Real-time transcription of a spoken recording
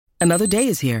Another day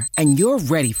is here, and you're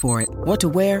ready for it. What to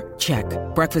wear? Check.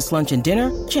 Breakfast, lunch, and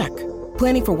dinner? Check.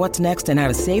 Planning for what's next and how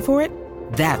to save for it?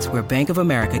 That's where Bank of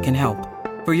America can help.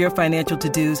 For your financial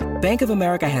to-dos, Bank of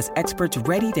America has experts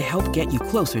ready to help get you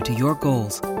closer to your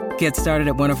goals. Get started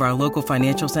at one of our local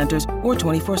financial centers or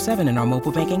 24/7 in our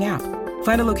mobile banking app.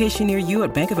 Find a location near you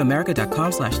at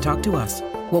bankofamerica.com/talktous.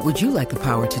 What would you like the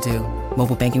power to do?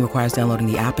 Mobile banking requires downloading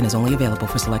the app and is only available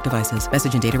for select devices.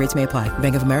 Message and data rates may apply.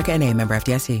 Bank of America N.A., member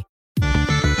FDIC.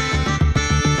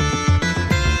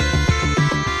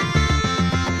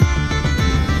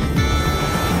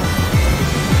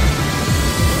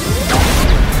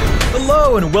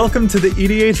 Hello and welcome to the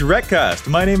EDHRECast.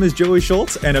 My name is Joey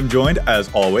Schultz and I'm joined, as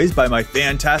always, by my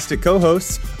fantastic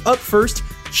co-hosts. Up first,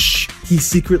 he's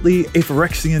secretly a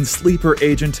Phyrexian sleeper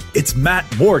agent. It's Matt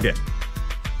Morgan.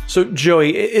 So,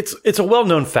 Joey, it's a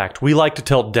well-known fact. We like to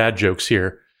tell dad jokes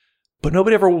here, but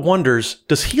nobody ever wonders,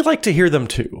 does he like to hear them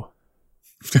too?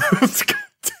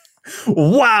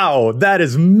 Wow, that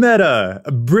is meta.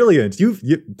 Brilliant.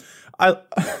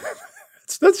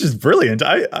 That's just brilliant.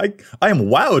 I am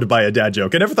wowed by a dad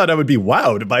joke. I never thought I would be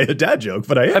wowed by a dad joke,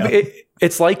 but I am. I mean,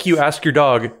 it's like you ask your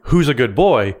dog, who's a good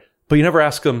boy, but you never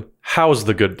ask them, how's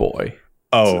the good boy?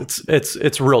 Oh.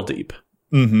 It's real deep.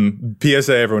 Mm-hmm.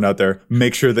 PSA, everyone out there,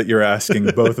 make sure that you're asking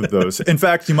both of those. In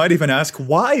fact, you might even ask,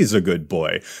 why is a good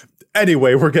boy?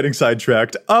 Anyway, we're getting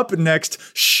sidetracked. Up next,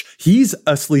 he's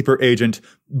a sleeper agent,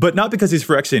 but not because he's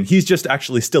Phyrexian. He's just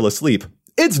actually still asleep.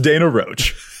 It's Dana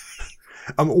Roach.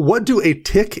 What do a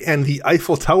tick and the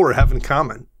Eiffel Tower have in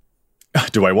common?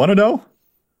 Do I want to know?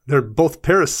 They're both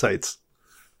parasites.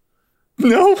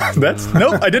 No,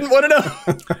 nope, I didn't want to know.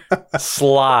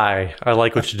 Sly. I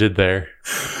like what you did there.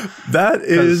 That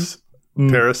is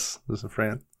Paris is in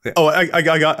France. Yeah. Oh, I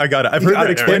got it. I've heard that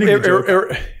explaining the joke.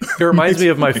 It reminds me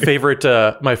of my favorite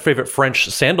French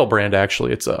sandal brand,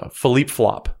 actually. It's a Philippe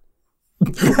Flop.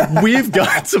 We've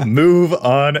got to move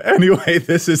on. Anyway,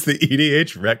 this is the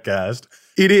EDHRECast.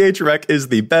 EDHREC is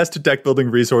the best deck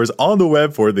building resource on the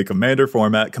web for the Commander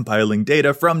format, compiling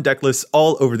data from deck lists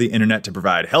all over the internet to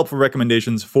provide helpful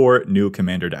recommendations for new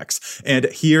Commander decks. And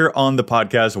here on the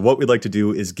podcast, what we'd like to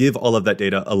do is give all of that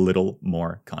data a little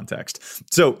more context.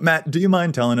 So, Matt, do you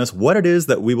mind telling us what it is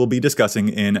that we will be discussing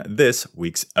in this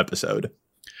week's episode?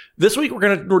 This week, we're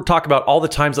going to talk about all the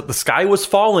times that the sky was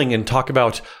falling and talk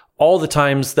about all the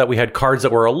times that we had cards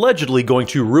that were allegedly going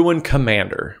to ruin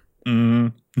Commander. Mm-hmm.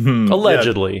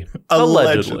 Allegedly. Yeah.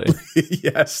 Allegedly.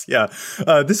 Yes. Yeah.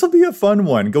 This will be a fun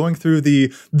one, going through the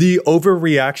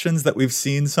overreactions that we've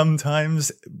seen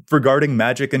sometimes regarding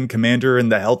Magic and Commander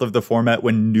and the health of the format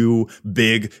when new,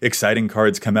 big, exciting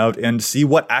cards come out, and see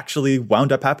what actually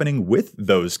wound up happening with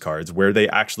those cards, where they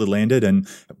actually landed, and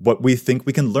what we think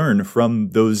we can learn from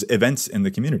those events in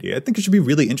the community. I think it should be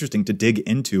really interesting to dig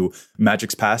into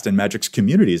Magic's past and Magic's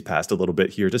community's past a little bit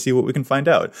here to see what we can find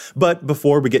out. But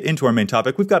before we get into our main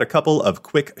topic, we've got a couple of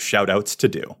quick shout outs to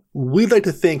do. We'd like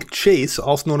to thank Chase,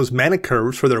 also known as Mana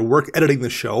Curves, for their work editing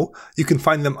the show. You can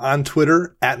find them on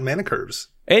Twitter at Mana Curves.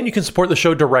 And you can support the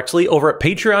show directly over at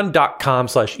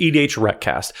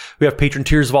patreon.com/EDHRECast. We have patron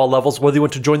tiers of all levels, whether you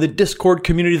want to join the Discord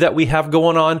community that we have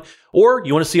going on, or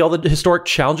you want to see all the historic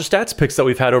Challenger stats picks that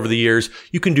we've had over the years.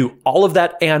 You can do all of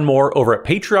that and more over at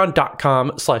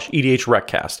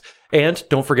patreon.com/EDHRECast. And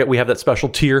don't forget, we have that special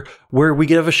tier where we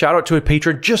give a shout out to a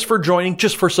patron just for joining,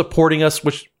 just for supporting us,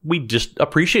 which we just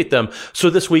appreciate them. So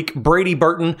this week, Brady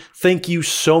Burton, thank you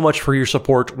so much for your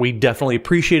support. We definitely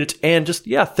appreciate it. And just,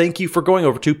 thank you for going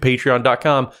over to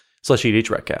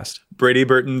patreon.com/EDHRECast. Brady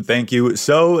Burton, thank you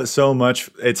so much.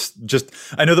 It's just,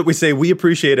 I know that we say we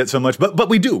appreciate it so much, but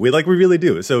we do. We really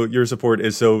do. So your support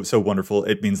is so wonderful.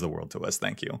 It means the world to us.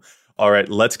 Thank you. All right,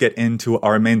 let's get into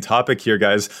our main topic here,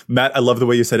 guys. Matt, I love the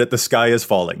way you said it. The sky is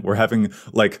falling. We're having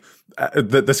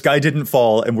the sky didn't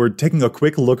fall, and we're taking a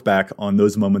quick look back on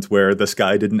those moments where the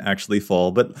sky didn't actually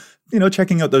fall. But,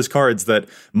 checking out those cards that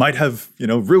might have,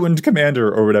 ruined Commander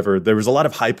or whatever. There was a lot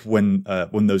of hype when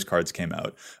those cards came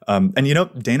out. And,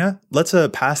 Dana, let's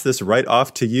pass this right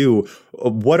off to you.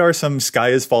 What are some sky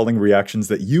is falling reactions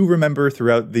that you remember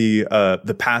throughout the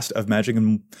past of Magic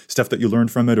and stuff that you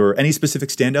learned from it, or any specific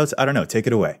standouts? I don't know. Take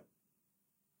it away.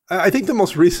 I think the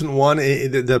most recent one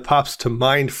that pops to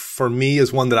mind for me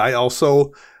is one that I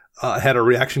also had a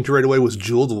reaction to right away, was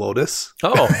Jeweled Lotus.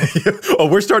 Oh. Oh,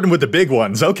 we're starting with the big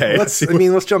ones. Okay. Let's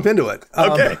jump into it.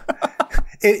 Okay.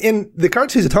 And the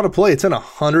card sees a ton of play. It's in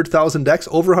 100,000 decks,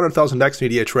 over 100,000 decks in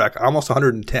EDHREC, almost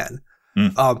 110.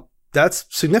 That's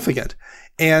significant.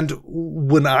 And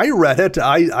when I read it,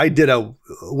 I did a,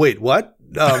 wait, what?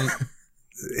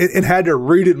 and had to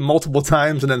read it multiple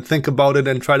times and then think about it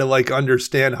and try to like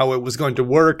understand how it was going to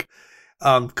work.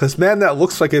 Cause man, that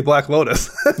looks like a Black Lotus.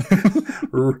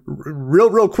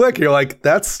 Real quick. You're like,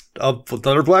 that's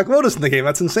another Black Lotus in the game.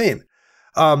 That's insane.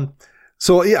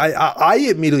 So yeah, I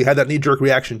immediately had that knee-jerk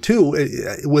reaction too.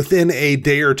 Within a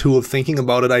day or two of thinking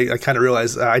about it, I kind of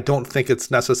realized I don't think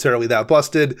it's necessarily that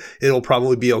busted. It'll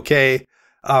probably be okay.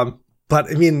 But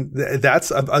I mean,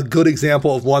 that's a good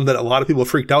example of one that a lot of people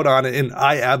freaked out on, and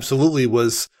I absolutely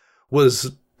was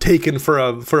taken for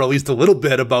at least a little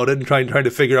bit about it and trying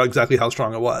to figure out exactly how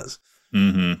strong it was.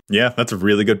 Mm-hmm. Yeah, that's a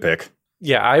really good pick.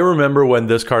 Yeah, I remember when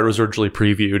this card was originally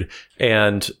previewed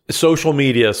and social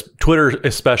media, Twitter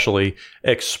especially,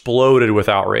 exploded with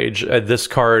outrage at this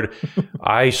card.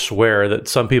 I swear that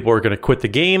some people were going to quit the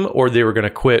game or they were going to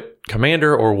quit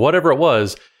Commander or whatever it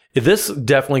was. This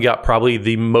definitely got probably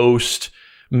the most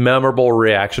memorable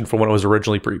reaction from when it was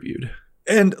originally previewed.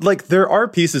 And like, there are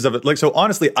pieces of it. Like, so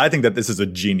honestly, I think that this is a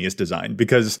genius design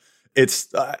because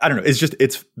it's, I don't know,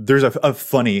 there's a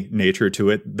funny nature to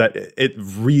it that it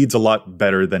reads a lot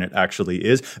better than it actually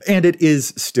is. And it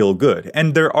is still good.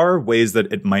 And there are ways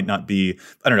that it might not be,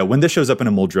 I don't know, when this shows up in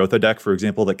a Muldrotha deck, for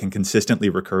example, that can consistently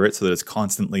recur it so that it's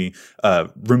constantly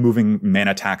removing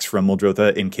mana tax from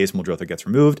Muldrotha in case Muldrotha gets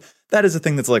removed. That is a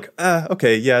thing that's like,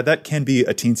 okay, yeah, that can be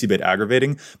a teensy bit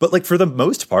aggravating. But like, for the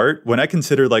most part, when I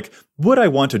consider like, would I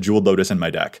want a Jeweled Lotus in my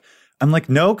deck? I'm like,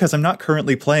 no, because I'm not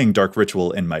currently playing Dark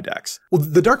Ritual in my decks. Well,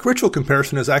 the Dark Ritual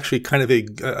comparison is actually kind of a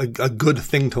good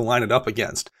thing to line it up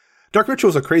against. Dark Ritual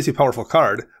is a crazy powerful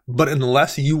card, but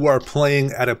unless you are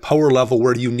playing at a power level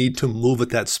where you need to move at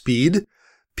that speed,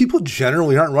 people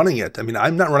generally aren't running it. I mean,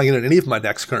 I'm not running it in any of my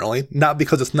decks currently, not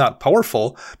because it's not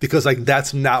powerful, because like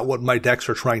that's not what my decks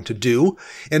are trying to do.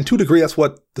 And to a degree, that's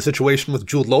what the situation with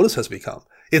Jeweled Lotus has become.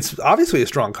 It's obviously a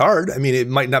strong card. I mean, it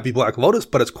might not be Black Lotus,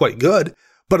 but it's quite good.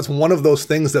 But it's one of those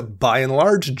things that by and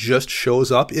large just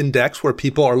shows up in decks where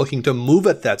people are looking to move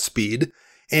at that speed.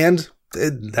 And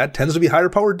that tends to be higher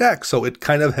powered decks. So it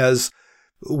kind of has,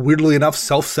 weirdly enough,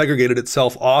 self-segregated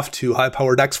itself off to high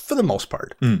powered decks for the most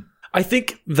part. I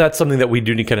think that's something that we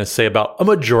do need to kind of say about a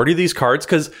majority of these cards,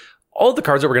 because all of the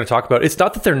cards that we're going to talk about, it's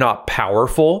not that they're not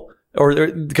powerful,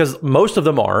 because most of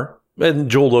them are, and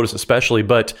Jeweled Lotus especially,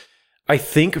 but I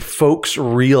think folks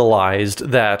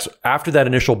realized that after that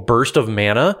initial burst of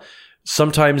mana,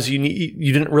 sometimes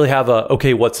you didn't really have a,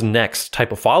 okay, what's next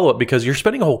type of follow-up, because you're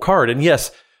spending a whole card. And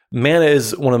yes, mana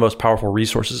is one of the most powerful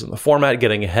resources in the format.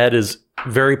 Getting ahead is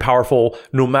very powerful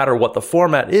no matter what the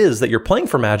format is that you're playing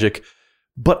for Magic.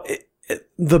 But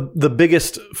the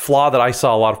biggest flaw that I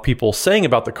saw a lot of people saying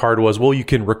about the card was, well, you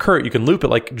can recur it, you can loop it,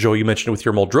 like Joe, you mentioned with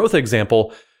your Muldrotha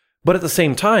example. But at the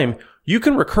same time, you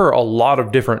can recur a lot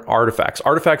of different artifacts.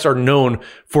 Artifacts are known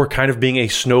for kind of being a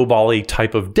snowball-y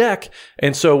type of deck.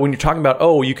 And so when you're talking about,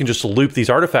 oh, you can just loop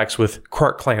these artifacts with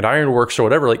Clark-Clanned Ironworks or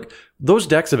whatever, like those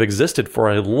decks have existed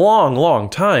for a long, long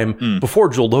time before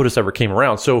Jeweled Lotus ever came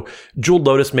around. So Jeweled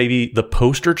Lotus may be the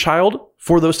poster child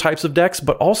for those types of decks,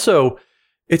 but also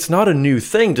it's not a new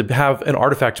thing to have an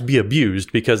artifact be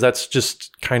abused, because that's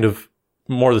just kind of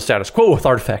more the status quo with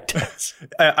artifact decks.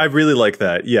 I really like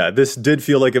that. Yeah, this did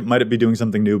feel like it might be doing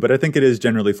something new, but I think it is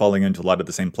generally falling into a lot of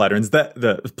the same patterns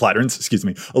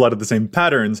a lot of the same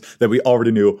patterns that we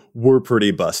already knew were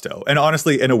pretty busto. And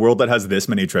honestly, in a world that has this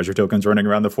many treasure tokens running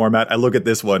around the format, I look at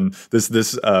this one,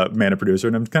 this mana producer,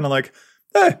 and I'm kind of like,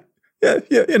 Yeah,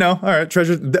 you know, all right,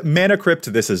 treasure. Mana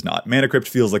Crypt, this is not. Mana Crypt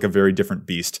feels like a very different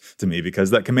beast to me, because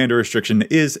that commander restriction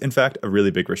is, in fact, a really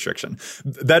big restriction.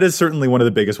 That is certainly one of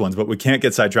the biggest ones, but we can't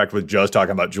get sidetracked with just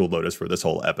talking about Jeweled Lotus for this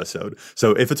whole episode.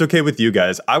 So if it's okay with you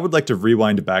guys, I would like to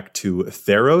rewind back to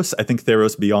Theros. I think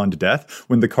Theros Beyond Death,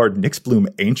 when the card Nyxbloom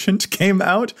Ancient came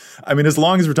out. I mean, as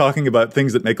long as we're talking about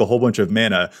things that make a whole bunch of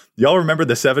mana, y'all remember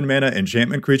the 7 mana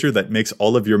enchantment creature that makes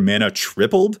all of your mana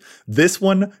tripled? This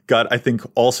one got, I think,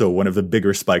 also one of the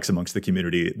bigger spikes amongst the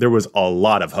community. There was a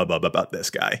lot of hubbub about this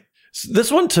guy.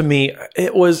 This one, to me,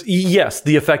 it was, yes,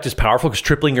 the effect is powerful because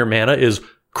tripling your mana is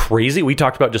crazy. We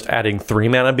talked about just adding 3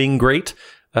 mana being great.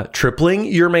 Tripling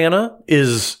your mana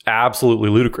is absolutely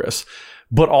ludicrous.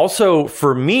 But also,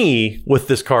 for me, with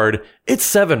this card, it's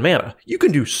 7 mana. You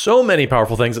can do so many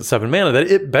powerful things at 7 mana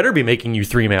that it better be making you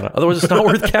 3 mana. Otherwise, it's not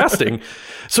worth casting.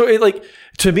 So,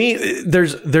 to me,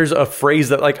 there's a phrase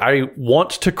that, I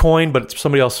want to coin, but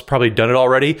somebody else has probably done it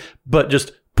already. But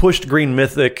just pushed green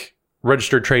mythic,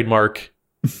 registered trademark,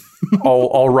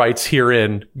 all rights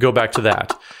herein, go back to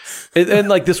that. And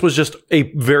this was just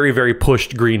a very, very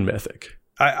pushed green mythic.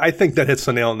 I think that hits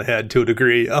the nail on the head to a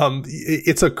degree.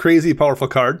 It's a crazy powerful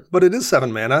card, but it is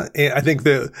 7 mana. And I think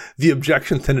the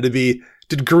objection tended to be,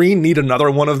 did green need another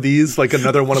one of these? Like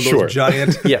another one of those Sure.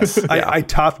 giant? Yes. I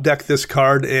top deck this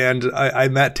card and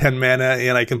I'm at 10 mana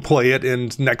and I can play it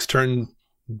and next turn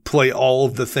play all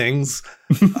of the things.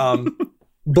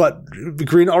 But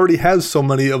green already has so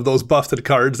many of those busted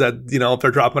cards that, if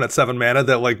they're dropping at 7 mana,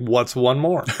 that like, what's one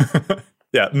more?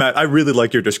 Yeah, Matt, I really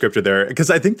like your descriptor there because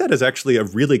I think that is actually a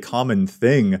really common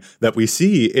thing that we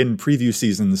see in preview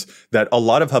seasons, that a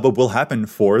lot of hubbub will happen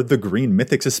for the green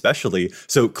mythics especially.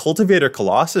 So Cultivator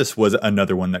Colossus was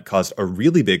another one that caused a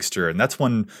really big stir, and that's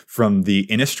one from the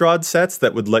Innistrad sets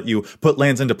that would let you put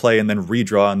lands into play and then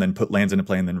redraw and then put lands into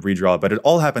play and then redraw, but it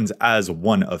all happens as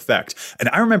one effect. And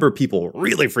I remember people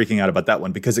really freaking out about that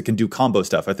one because it can do combo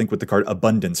stuff. I think with the card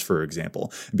Abundance, for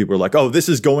example. And people were like, oh, this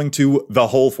is going to the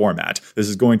whole format. This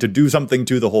is going to do something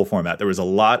to the whole format. There was a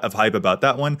lot of hype about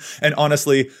that one. And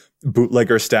honestly,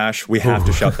 Bootlegger Stash, we have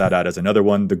to shout that out as another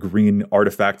one. The green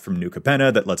artifact from New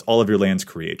Capenna that lets all of your lands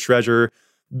create treasure.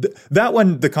 That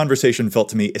one, the conversation felt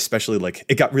to me, especially like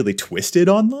it got really twisted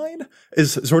online,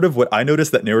 is sort of what I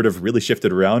noticed. That narrative really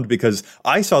shifted around because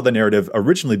I saw the narrative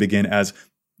originally begin as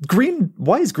green,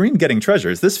 why is green getting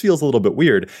treasures? This feels a little bit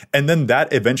weird. And then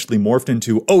that eventually morphed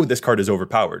into, oh, this card is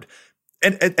overpowered.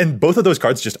 And both of those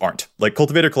cards just aren't. Like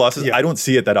Cultivator Colossus, I don't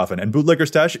see it that often. And Bootlegger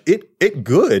Stash, it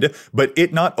good, but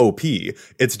it not OP.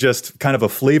 It's just kind of a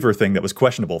flavor thing that was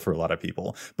questionable for a lot of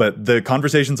people. But the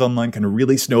conversations online can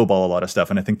really snowball a lot of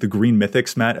stuff. And I think the green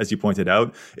mythics, Matt, as you pointed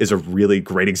out, is a really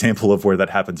great example of where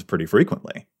that happens pretty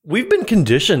frequently. We've been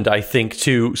conditioned, I think,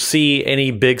 to see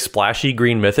any big splashy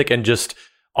green mythic and just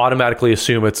automatically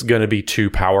assume it's going to be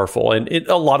too powerful. And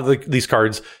a lot of these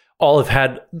cards all have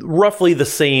had roughly the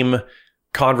same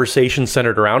conversation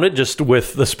centered around it, just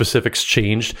with the specifics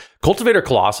changed. Cultivator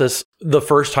Colossus, the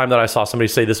first time that I saw somebody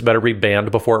say this better be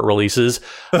banned before it releases,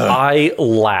 I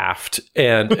laughed,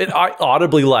 and I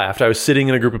audibly laughed. I was sitting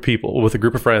in a group of people with a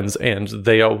group of friends, and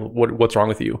they, what's wrong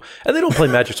with you? And they don't play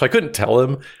Magic, so I couldn't tell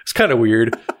them. It's kind of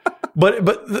weird. But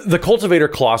the Cultivator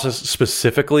Colossus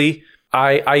specifically,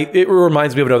 it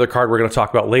reminds me of another card we're going to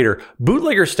talk about later.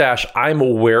 Bootlegger Stash, I'm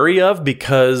wary of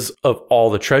because of all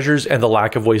the treasures and the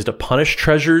lack of ways to punish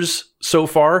treasures so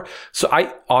far. So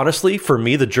I honestly, for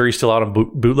me, the jury's still out on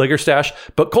Bootlegger Stash,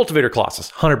 but Cultivator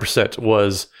Colossus,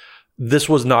 100% this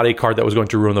was not a card that was going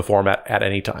to ruin the format at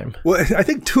any time. Well, I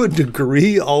think to a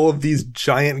degree, all of these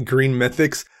giant green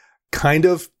mythics kind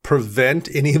of prevent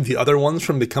any of the other ones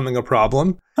from becoming a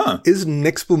problem. Is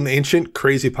Nyxbloom Ancient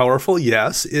crazy powerful?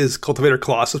 Yes. Is Cultivator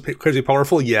Colossus crazy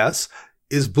powerful? Yes.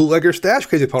 Is Bootlegger Stash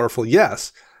crazy powerful?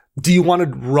 Yes. Do you want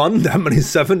to run that many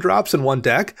 7-drops in one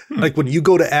deck? Like when you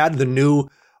go to add the new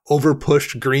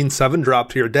overpushed green 7-drop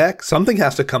to your deck, something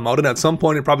has to come out, and at some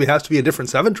point it probably has to be a different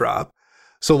 7-drop.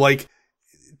 So like,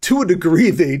 to a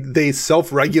degree, they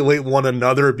self-regulate one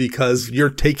another because you're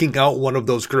taking out one of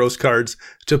those gross cards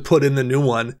to put in the new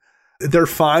one. They're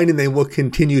fine, and they will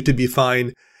continue to be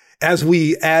fine as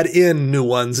we add in new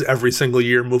ones every single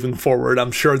year moving forward.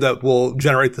 I'm sure that will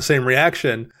generate the same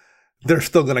reaction. They're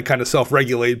still going to kind of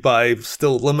self-regulate by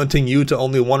still limiting you to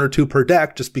only 1 or 2 per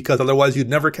deck, just because otherwise you'd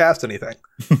never cast anything.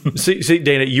 See,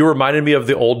 Dana, you reminded me of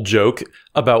the old joke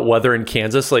about weather in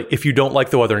Kansas. Like, if you don't like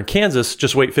the weather in Kansas,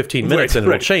 just wait 15 minutes and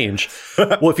it'll change.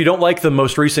 Well, if you don't like the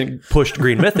most recent pushed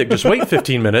green mythic, just wait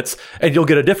 15 minutes and you'll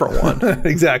get a different one.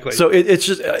 Exactly. So it's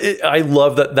just, I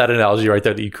love that analogy right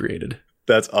there that you created.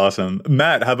 That's awesome.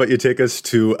 Matt, how about you take us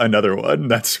to another one?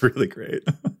 That's really great.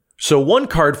 So one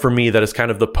card for me that is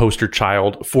kind of the poster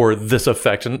child for this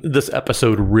effect, and this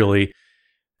episode really,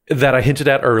 that I hinted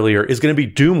at earlier, is going to be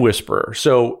Doom Whisperer.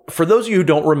 So for those of you who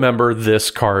don't remember this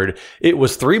card, it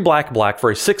was 3 black for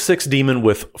a 6/6 demon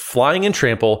with flying and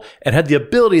trample, and had the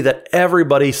ability that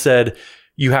everybody said,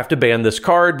 you have to ban this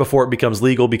card before it becomes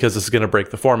legal because this is going to break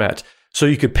the format. So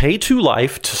you could pay 2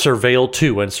 life to Surveil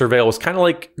 2, and Surveil is kind of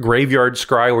like Graveyard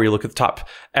Scry, where you look at the top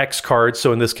X cards,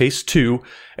 so in this case 2,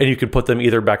 and you can put them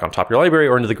either back on top of your library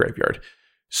or into the graveyard.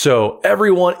 So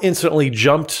everyone instantly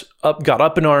jumped up, got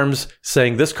up in arms,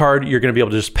 saying this card, you're going to be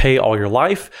able to just pay all your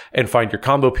life and find your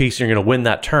combo piece, and you're going to win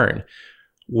that turn.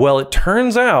 Well, it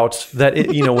turns out that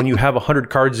when you have 100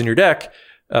 cards in your deck,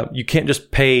 you can't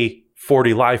just pay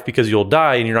 40 life because you'll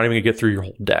die, and you're not even going to get through your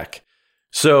whole deck.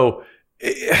 So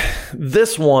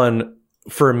this one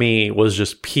for me was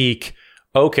just peak.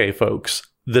 Okay, folks,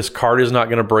 this card is not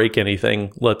going to break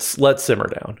anything. Let's simmer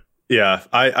down. Yeah,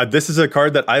 I this is a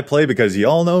card that I play because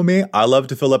y'all know me. I love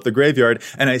to fill up the graveyard,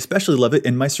 and I especially love it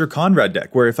in my Sir Conrad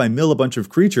deck, where if I mill a bunch of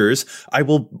creatures, I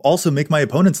will also make my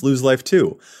opponents lose life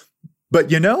too. But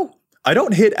I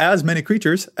don't hit as many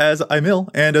creatures as I mill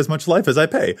and as much life as I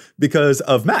pay because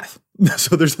of math.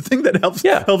 So there's a thing that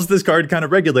helps this card kind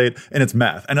of regulate, and it's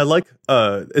math. And I like,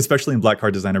 especially in black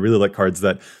card design, I really like cards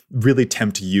that really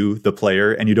tempt you, the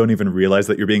player, and you don't even realize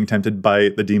that you're being tempted by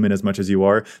the demon as much as you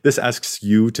are. This asks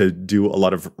you to do a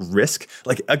lot of risk.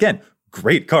 Like, again,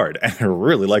 great card, and I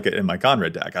really like it in my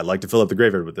Conrad deck. I like to fill up the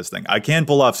graveyard with this thing. I can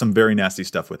pull off some very nasty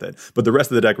stuff with it, but the rest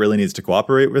of the deck really needs to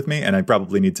cooperate with me, and I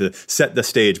probably need to set the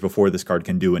stage before this card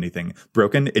can do anything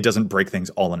broken. It doesn't break things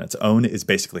all on its own, is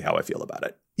basically how I feel about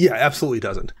it. Yeah, absolutely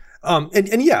doesn't.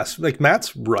 And yes, like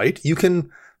Matt's right. You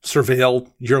can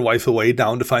surveil your life away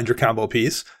down to find your combo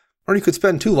piece. Or you could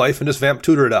spend 2 life and just vamp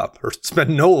tutor it up, or spend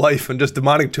no life and just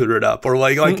demonic tutor it up, or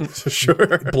like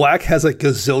sure. Black has a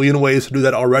gazillion ways to do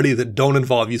that already that don't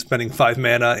involve you spending 5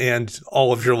 mana and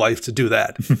all of your life to do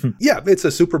that. Yeah, it's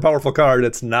a super powerful card.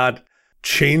 It's not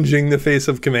changing the face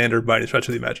of Commander by any stretch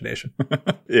of the imagination.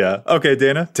 Yeah. Okay,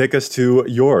 Dana, take us to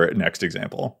your next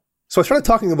example. So I started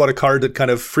talking about a card that kind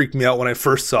of freaked me out when I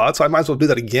first saw it, so I might as well do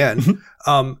that again.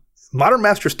 Modern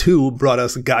Masters 2 brought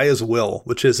us Gaia's Will,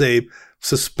 which is a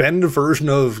suspend version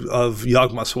of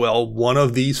Yawgmoth's Will, one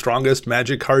of the strongest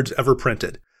Magic cards ever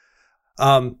printed.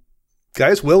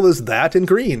 Gaia's Will is that in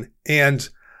green. And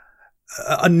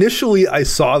initially I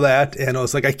saw that and I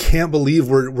was like, I can't believe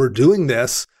we're doing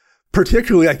this.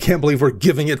 Particularly, I can't believe we're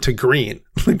giving it to green.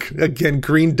 Like, again,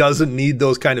 green doesn't need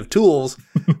those kind of tools.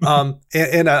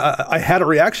 And I had a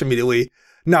reaction immediately.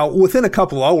 Now, within a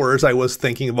couple hours, I was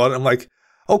thinking about it. I'm like,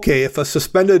 okay, if a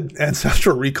suspended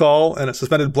Ancestral Recall and a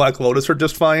suspended Black Lotus are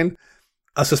just fine,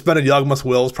 a suspended Yawgmoth's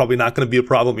Will is probably not going to be a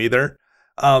problem either.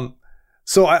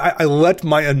 So I let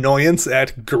my annoyance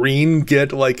at green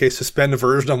get like a suspended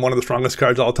version of one of the strongest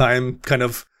cards all time kind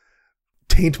of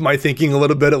taint my thinking a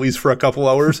little bit, at least for a couple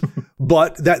hours.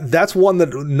 But that's one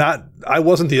that I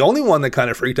wasn't the only one that kind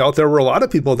of freaked out. There were a lot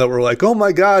of people that were like, oh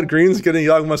my God, green's getting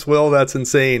Yawgmoth's Will. That's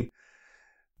insane.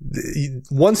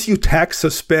 Once you tack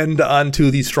suspend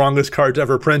onto the strongest cards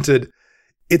ever printed,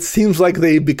 it seems like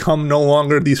they become no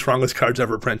longer the strongest cards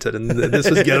ever printed. And this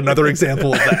is yet another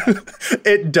example of that.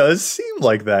 It does seem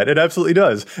like that. It absolutely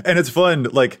does. And it's fun,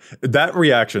 like that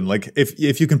reaction, like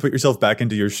if you can put yourself back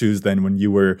into your shoes then when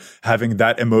you were having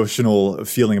that emotional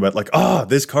feeling about like,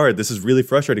 this card, this is really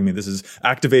frustrating me. This is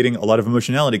activating a lot of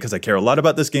emotionality because I care a lot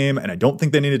about this game and I don't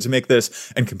think they needed to make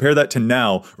this. And compare that to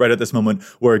now, right at this moment,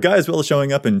 where Gaia's Will is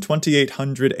showing up in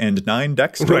 2,809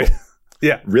 decks. Right.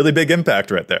 Yeah. Really big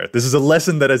impact right there. This is a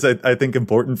lesson that is, I think,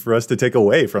 important for us to take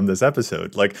away from this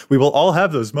episode. Like, we will all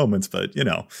have those moments, but, you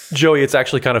know. Joey, it's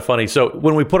actually kind of funny. So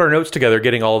when we put our notes together,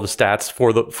 getting all of the stats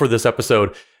for this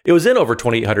episode, it was in over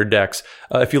 2,800 decks.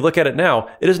 If you look at it now,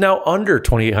 it is now under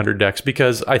 2,800 decks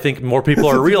because I think more people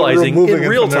are realizing in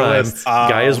real time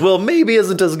Gaia's Will maybe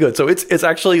isn't as good. So it's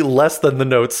actually less than the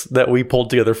notes that we pulled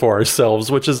together for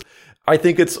ourselves, which is, I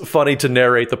think it's funny to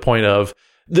narrate the point of,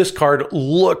 this card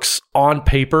looks on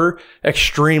paper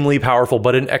extremely powerful,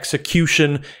 but in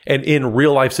execution and in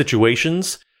real life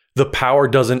situations, the power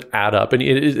doesn't add up and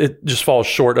it just falls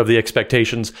short of the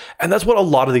expectations. And that's what a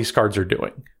lot of these cards are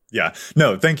doing. Yeah.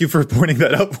 No, thank you for pointing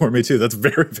that out for me too. That's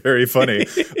very, very funny.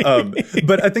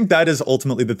 But I think that is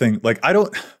ultimately the thing. Like, I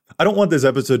don't want this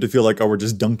episode to feel like, we're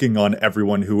just dunking on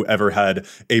everyone who ever had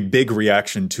a big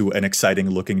reaction to an exciting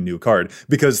looking new card.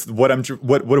 Because what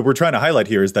we're trying to highlight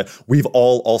here is that we've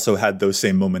all also had those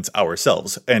same moments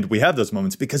ourselves. And we have those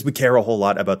moments because we care a whole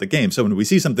lot about the game. So when we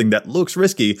see something that looks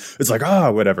risky, it's like,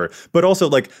 whatever. But also,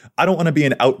 like, I don't want to be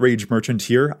an outrage merchant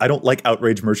here. I don't like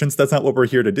outrage merchants. That's not what we're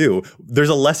here to do. There's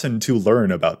a lesson to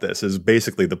learn about this is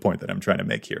basically the point that I'm trying to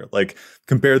make here. Like,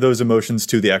 compare those emotions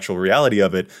to the actual reality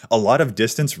of it. A lot of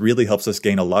distance really helps us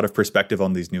gain a lot of perspective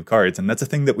on these new cards. And that's a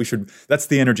thing that that's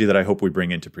the energy that I hope we bring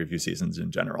into preview seasons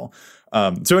in general.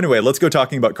 So anyway, let's go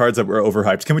talking about cards that were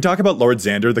overhyped. Can we talk about Lord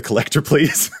Xander, the Collector,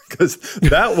 please? Because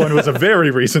that one was a very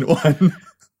recent one.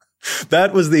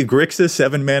 That was the Grixis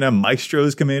 7-mana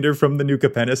Maestro's commander from the new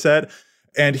Capenna set.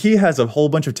 And he has a whole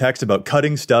bunch of text about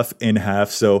cutting stuff in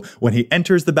half. So when he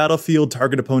enters the battlefield,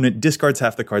 target opponent discards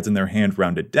half the cards in their hand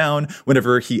rounded down.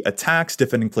 Whenever he attacks,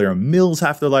 defending player mills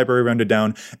half their library rounded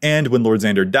down. And when Lord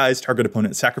Xander dies, target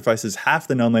opponent sacrifices half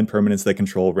the non-land permanents they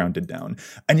control rounded down.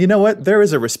 And you know what? There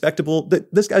is a respectable...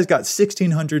 This guy's got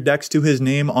 1,600 decks to his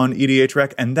name on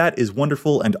EDHREC, and that is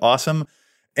wonderful and awesome.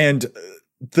 And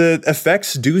the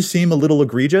effects do seem a little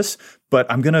egregious, but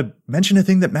I'm going to mention a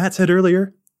thing that Matt said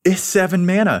earlier. It's 7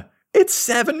 mana. It's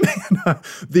 7 mana.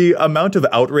 The amount of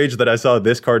outrage that I saw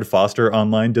this card foster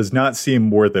online does not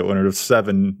seem worth it when it's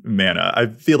 7 mana. I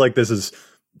feel like this is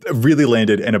really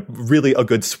landed in a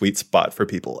good sweet spot for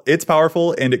people. It's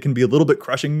powerful and it can be a little bit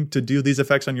crushing to do these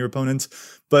effects on your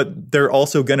opponents, but they're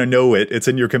also going to know it. It's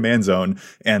in your command zone,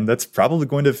 and that's probably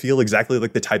going to feel exactly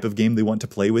like the type of game they want to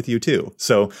play with you too.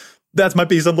 So that's my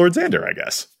piece on Lord Xander, I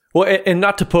guess. Well, and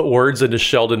not to put words into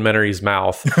Sheldon Menery's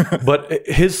mouth, but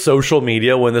his social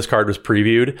media when this card was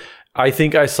previewed, I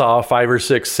think I saw 5 or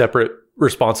 6 separate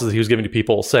responses that he was giving to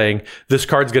people saying this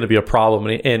card's going to be a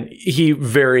problem, and he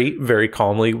very, very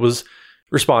calmly was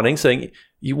responding saying,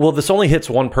 well, this only hits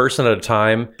one person at a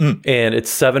time, and it's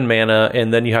 7 mana,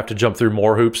 and then you have to jump through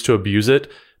more hoops to abuse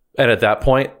it, and at that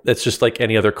point it's just like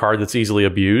any other card that's easily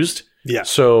abused. Yeah.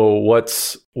 So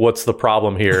what's the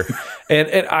problem here?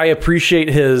 and I appreciate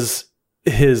his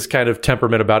kind of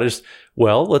temperament about it. Just,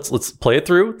 well, let's play it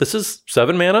through. This is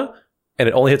 7 mana. And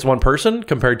it only hits one person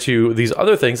compared to these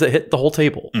other things that hit the whole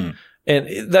table.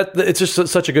 And that it's just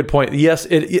such a good point. Yes,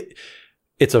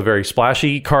 it's a very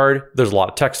splashy card. There's a lot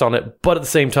of text on it, but at the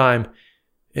same time,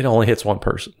 it only hits one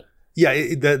person. Yeah,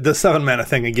 the 7 mana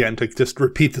thing, again, to just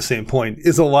repeat the same point,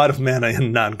 is a lot of mana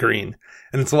in non-green.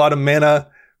 And it's a lot of mana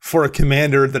for a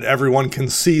commander that everyone can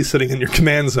see sitting in your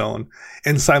command zone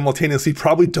and simultaneously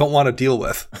probably don't want to deal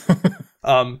with.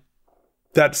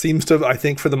 That seems to, I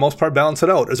think, for the most part, balance it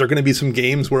out. Is there going to be some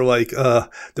games where, like,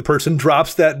 the person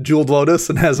drops that Jeweled Lotus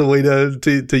and has a way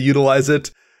to utilize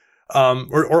it,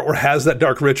 or has that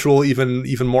Dark Ritual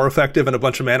even more effective and a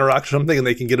bunch of mana rocks or something, and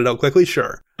they can get it out quickly?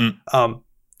 Sure.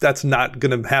 That's not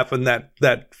going to happen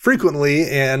that frequently,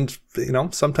 and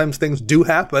sometimes things do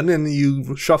happen, and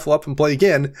you shuffle up and play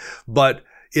again. But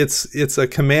it's a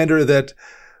commander that,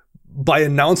 by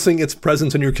announcing its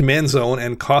presence in your command zone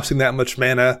and costing that much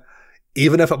mana,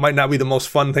 even if it might not be the most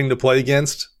fun thing to play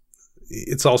against,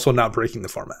 it's also not breaking the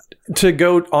format. To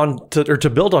go on to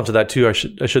build onto that too, I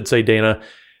should say, Dana.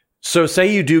 So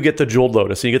say you do get the Jeweled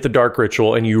Lotus, and you get the Dark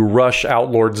Ritual, and you rush out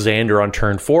Lord Xander on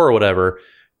turn 4 or whatever.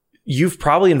 You've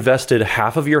probably invested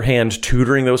half of your hand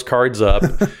tutoring those cards up.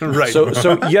 Right.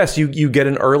 So yes, you get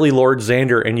an early Lord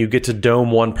Xander and you get to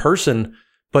dome one person,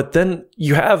 but then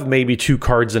you have maybe 2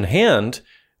 cards in hand.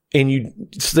 And you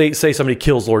say somebody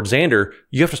kills Lord Xander,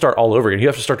 you have to start all over again. You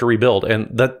have to start to rebuild. And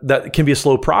that can be a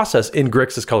slow process in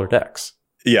Grixis color decks.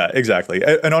 Yeah, exactly.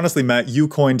 And honestly, Matt, you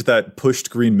coined that pushed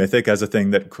green mythic as a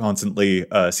thing that constantly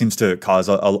seems to cause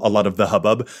a lot of the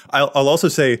hubbub. I'll also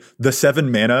say the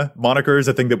 7 mana moniker is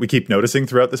a thing that we keep noticing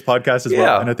throughout this podcast as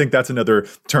well. And I think that's another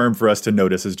term for us to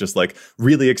notice, is just like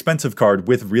really expensive card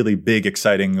with really big,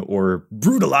 exciting or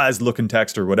brutalized looking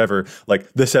text or whatever.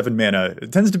 Like the 7 mana,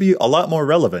 it tends to be a lot more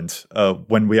relevant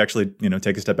when we actually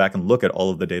take a step back and look at all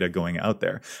of the data going out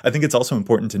there. I think it's also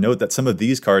important to note that some of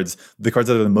these cards, the cards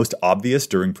that are the most obvious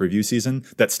during preview season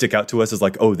that stick out to us as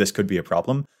like, oh, this could be a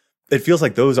problem. It feels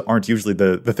like those aren't usually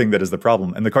the thing that is the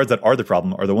problem. And the cards that are the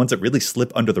problem are the ones that really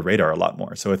slip under the radar a lot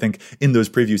more. So I think in those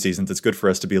preview seasons, it's good for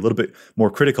us to be a little bit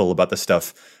more critical about the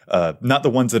stuff, not the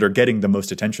ones that are getting the most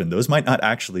attention. Those might not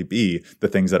actually be the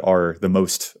things that are the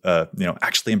most,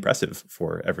 actually impressive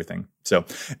for everything. So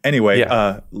anyway,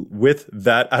 with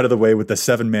that out of the way, with the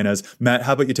 7 manas, Matt,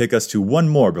 how about you take us to one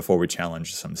more before we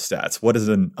challenge some stats? What is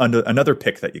another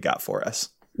pick that you got for us?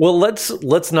 Well,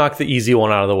 let's knock the easy one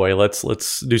out of the way.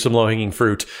 Let's do some low-hanging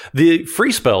fruit. The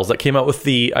free spells that came out with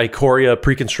the Ikoria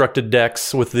pre-constructed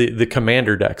decks, with the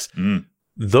commander decks,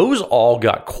 those all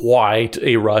got quite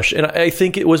a rush. And I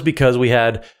think it was because we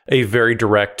had a very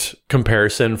direct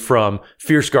comparison from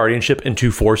Fierce Guardianship into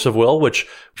Force of Will, which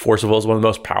Force of Will is one of the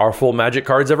most powerful Magic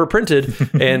cards ever printed.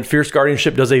 And Fierce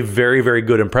Guardianship does a very, very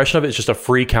good impression of it. It's just a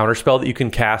free counterspell that you can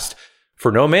cast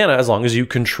for no mana as long as you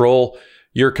control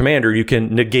your commander. You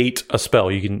can negate a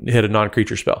spell. You can hit a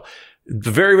non-creature spell.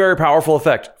 Very, very powerful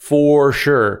effect for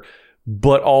sure.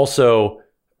 But also,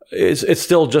 it's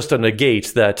still just a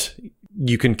negate that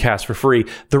you can cast for free.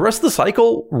 The rest of the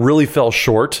cycle really fell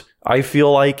short. I feel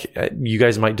like you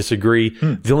guys might disagree.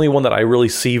 The only one that I really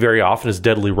see very often is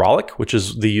Deadly Rollick, which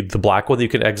is the black one that you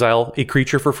can exile a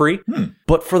creature for free.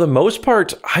 But for the most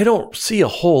part, I don't see a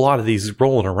whole lot of these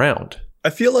rolling around. I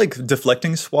feel like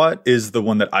Deflecting Swat is the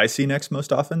one that I see next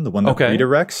most often, the one that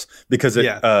redirects, because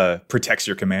it protects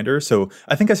your commander. So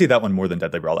I think I see that one more than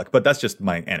Deadly Relic, but that's just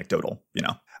my anecdotal,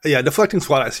 Yeah, Deflecting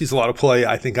Swat sees a lot of play.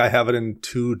 I think I have it in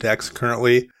 2 decks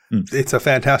currently. It's a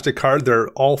fantastic card. They're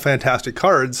all fantastic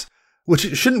cards,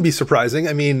 which shouldn't be surprising.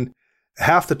 I mean,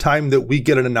 half the time that we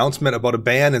get an announcement about a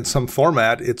ban in some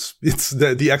format, it's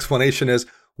the explanation is,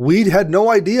 we had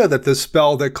no idea that this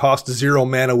spell that cost 0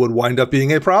 mana would wind up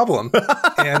being a problem.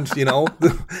 And,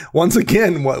 once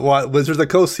again, what Wizards of the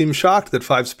Coast seems shocked that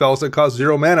 5 spells that cost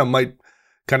 0 mana might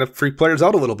kind of freak players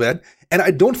out a little bit. And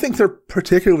I don't think they're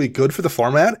particularly good for the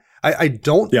format. I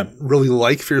don't really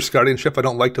like Fierce Guardianship. I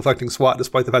don't like Deflecting SWAT,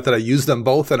 despite the fact that I use them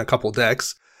both in a couple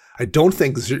decks. I don't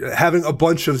think having a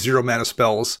bunch of 0 mana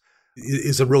spells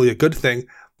is really a good thing,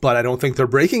 but I don't think they're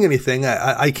breaking anything.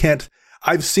 I can't.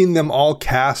 I've seen them all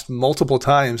cast multiple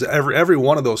times, every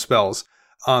one of those spells,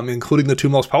 including the 2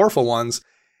 most powerful ones,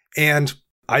 and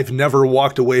I've never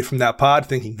walked away from that pod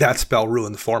thinking that spell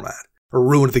ruined the format, or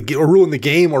ruined the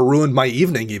game, or ruined my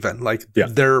evening even. Like,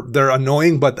 they're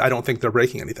annoying, but I don't think they're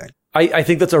breaking anything. I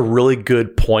think that's a really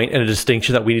good point and a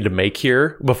distinction that we need to make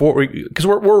here because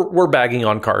we're bagging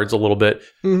on cards a little bit.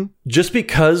 Mm-hmm. Just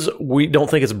because we don't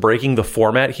think it's breaking the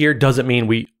format here doesn't mean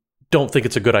we don't think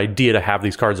it's a good idea to have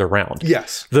these cards around.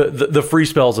 Yes. The free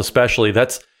spells especially,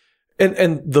 that's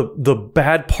and the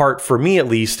bad part for me at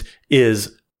least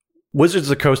is Wizards of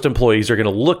the Coast employees are going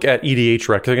to look at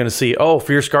EDHREC. They're going to see,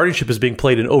 Fierce Guardianship is being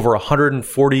played in over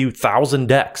 140,000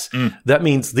 decks. That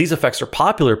means these effects are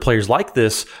popular. Players like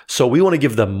this, so we want to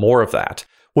give them more of that.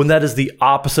 When that is the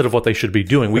opposite of what they should be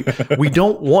doing. We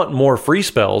don't want more free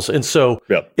spells. And so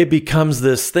it becomes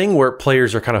this thing where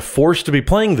players are kind of forced to be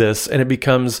playing this, and it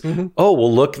becomes,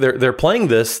 look, they're playing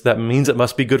this. That means it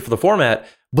must be good for the format.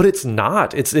 But it's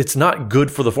not. It's not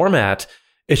good for the format.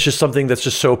 It's just something that's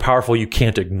just so powerful you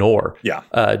can't ignore. Yeah.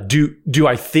 Do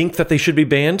I think that they should be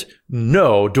banned?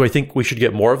 No. Do I think we should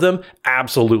get more of them?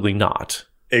 Absolutely not.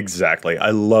 Exactly. I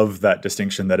love that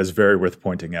distinction. That is very worth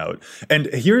pointing out. And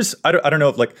here's, I don't know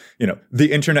if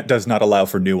the internet does not allow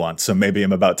for nuance. So maybe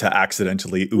I'm about to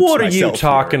accidentally oops What are myself you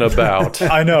talking here. about?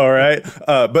 I know, right?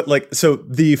 So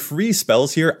the free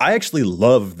spells here, I actually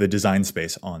love the design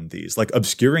space on these. Like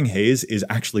Obscuring Haze is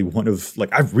actually one of,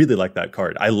 I really like that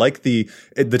card. I like the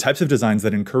types of designs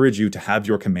that encourage you to have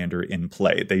your commander in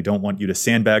play. They don't want you to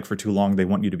sandbag for too long. They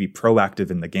want you to be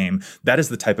proactive in the game. That is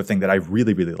the type of thing that I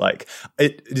really, really like.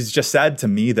 It is just sad to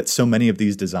me that so many of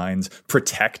these designs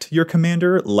protect your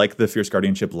commander, like the Fierce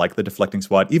Guardianship, like the Deflecting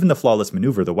SWAT, even the Flawless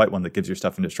Maneuver, the white one that gives your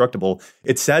stuff indestructible.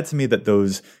 It's sad to me that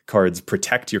those cards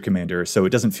protect your commander, so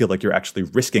it doesn't feel like you're actually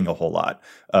risking a whole lot.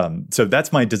 So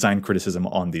that's my design criticism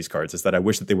on these cards, is that I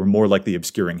wish that they were more like the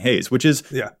Obscuring Haze, which is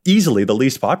easily the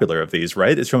least popular of these,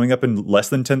 right? It's showing up in less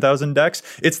than 10,000 decks.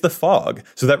 It's the Fog,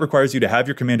 so that requires you to have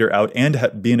your commander out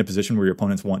and be in a position where your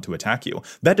opponents want to attack you.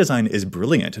 That design is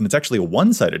brilliant, and it's actually a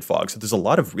one-sided Fog, so there's a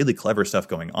lot of really clever stuff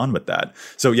going on with that.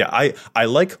 So yeah, I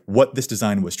like what this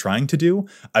design was trying to do.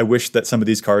 I wish that some of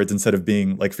these cards, instead of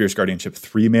being like Fierce Guardianship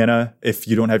 3 mana if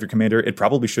you don't have your commander, it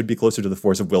probably should be closer to the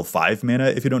Force of Will 5 mana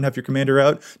if you don't have your commander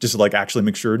out, just to actually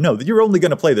make sure, no, that you're only going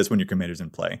to play this when your commander's in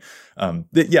play.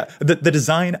 The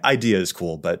design idea is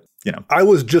cool, but I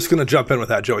was just going to jump in with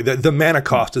that, Joey. The mana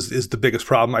cost is the biggest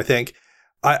problem, I think.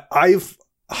 I've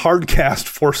hard cast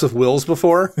Force of Wills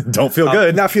before. Don't feel good.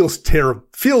 And that feels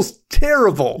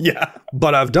terrible. Yeah.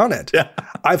 But I've done it. Yeah.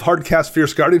 I've hard cast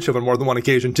Fierce Guardianship on more than one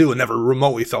occasion too, and never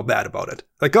remotely felt bad about it.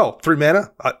 3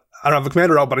 mana? I don't have a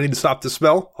commander out, but I need to stop this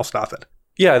spell. I'll stop it.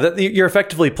 Yeah, you're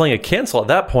effectively playing a cancel at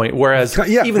that point. Whereas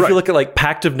if you look at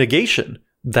Pact of Negation,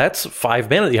 that's 5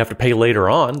 mana that you have to pay later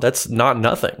on. That's not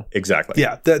nothing. Exactly.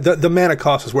 Yeah, the mana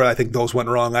cost is where I think those went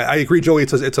wrong. I agree, Joey.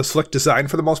 It's a slick design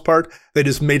for the most part. They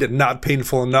just made it not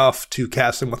painful enough to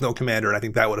cast him with no commander, and I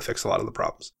think that would have fixed a lot of the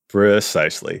problems.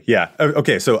 Precisely. Yeah.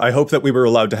 Okay, so I hope that we were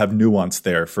allowed to have nuance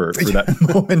there for that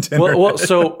moment. Well,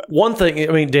 so one thing,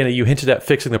 Dana, you hinted at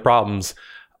fixing the problems.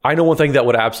 I know one thing that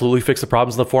would absolutely fix the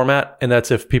problems in the format, and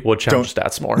that's if people would challenge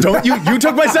stats more. Don't you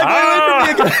took my segue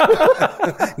away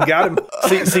from me again. Got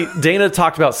him. See, Dana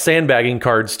talked about sandbagging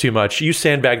cards too much. You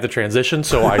sandbagged the transition,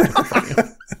 so I took it from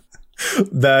you.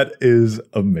 That is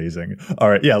amazing. All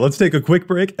right, yeah, let's take a quick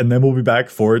break, and then we'll be back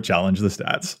for Challenge the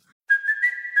Stats.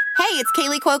 Hey, it's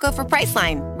Kaylee Cuoco for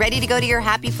Priceline. Ready to go to your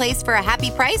happy place for a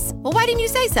happy price? Well, why didn't you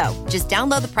say so? Just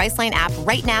download the Priceline app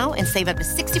right now and save up to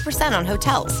 60% on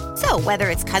hotels. So whether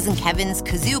it's Cousin Kevin's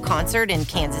Kazoo Concert in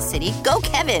Kansas City, go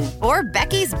Kevin, or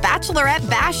Becky's Bachelorette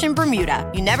Bash in Bermuda,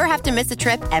 you never have to miss a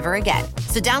trip ever again.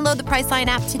 So download the Priceline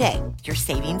app today. Your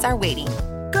savings are waiting.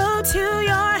 Go to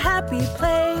your happy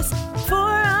place for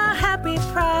a happy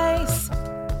price.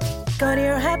 Go to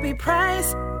your happy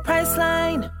price,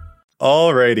 Priceline.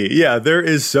 Alrighty. Yeah, there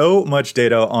is so much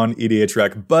data on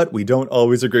EDHREC, but we don't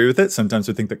always agree with it. Sometimes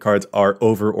we think that cards are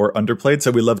over or underplayed, so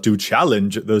we love to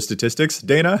challenge those statistics.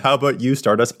 Dana, how about you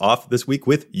start us off this week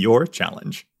with your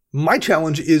challenge? My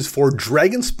challenge is for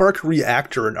Dragonspark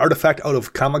Reactor, an artifact out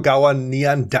of Kamigawa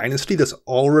Neon Dynasty that's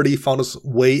already found its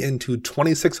way into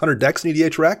 2,600 decks in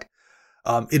EDHREC.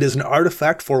 It is an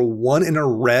artifact for 1 in a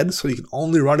red, so you can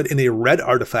only run it in a red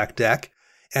artifact deck.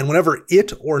 And whenever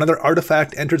it or another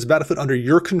artifact enters the battlefield under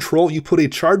your control, you put a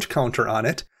charge counter on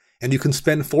it. and you can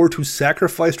spend 4 to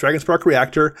sacrifice Dragonspark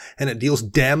Reactor, and it deals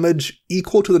damage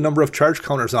equal to the number of charge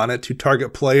counters on it to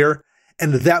target player,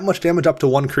 and that much damage up to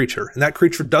one creature. And that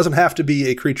creature doesn't have to be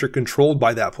a creature controlled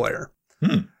by that player.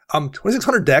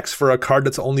 2600 Dex for a card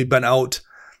that's only been out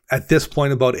at this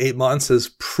point about 8 months is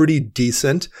pretty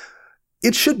decent.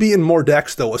 It should be in more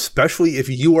decks, though, especially if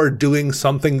you are doing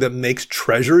something that makes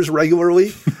treasures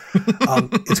regularly.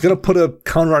 It's going to put a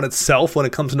counter on itself when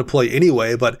it comes into play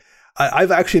anyway, but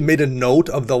I've actually made a note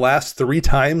of the last 3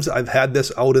 times I've had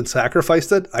this out and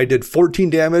sacrificed it. I did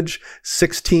 14 damage,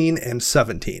 16, and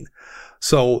 17.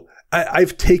 So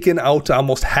I've taken out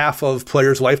almost half of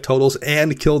players' life totals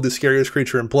and killed the scariest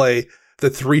creature in play the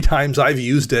 3 times I've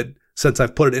used it since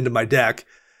I've put it into my deck.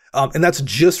 And that's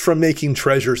just from making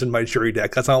treasures in my jury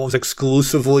deck. That's almost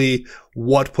exclusively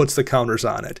what puts the counters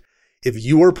on it. If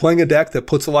you are playing a deck that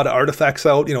puts a lot of artifacts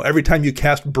out, every time you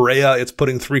cast Brea, it's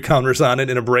putting 3 counters on it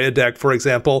in a Brea deck, for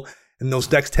example, and those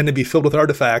decks tend to be filled with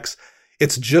artifacts.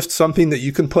 It's just something that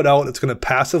you can put out. It's going to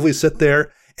passively sit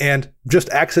there, and just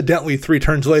accidentally 3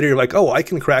 turns later, you're like, oh, I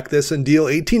can crack this and deal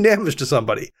 18 damage to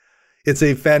somebody. It's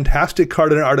a fantastic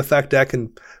card in an artifact deck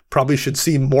and probably should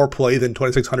see more play than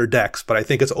 2600 decks, but I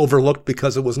think it's overlooked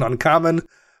because it was an uncommon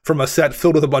from a set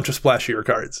filled with a bunch of splashier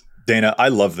cards. Dana, I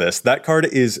love this. That card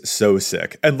is so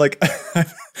sick. And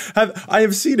I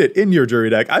have seen it in your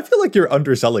jury deck. I feel like you're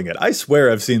underselling it. I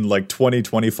swear I've seen 20,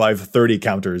 25, 30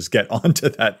 counters get onto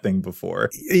that thing before.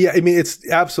 Yeah, I mean, it's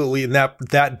absolutely, in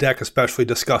that deck especially,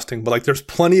 disgusting. But there's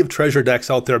plenty of treasure decks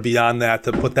out there beyond that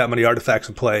put that many artifacts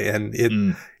in play.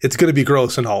 And it's going to be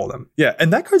gross in all of them. Yeah,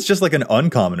 and that card's just an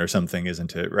uncommon or something,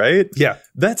 isn't it? Right? Yeah.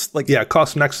 That's it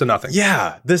costs next to nothing.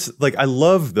 Yeah. This, I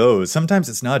love those. Sometimes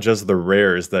it's not just the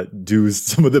rares that do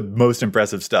some of the most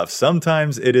impressive stuff.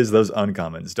 Sometimes it is those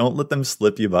uncommons. Don't let them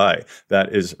slip you by.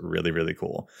 That is really, really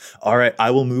cool. All right,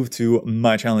 I will move to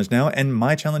my challenge now. And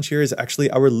my challenge here is actually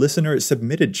our listener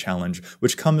submitted challenge,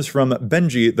 which comes from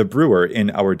Benji the Brewer in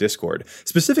our Discord.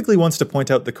 Specifically wants to point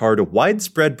out the card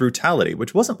Widespread Brutality,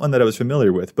 which wasn't one that I was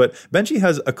familiar with, but Benji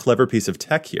has a clever piece of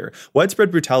tech here. Widespread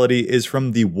Brutality is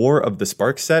from the War of the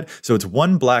Sparks set, so it's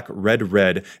 1 black,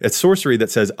 red. It's sorcery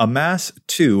that says amass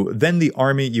 2, then the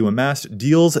army you amassed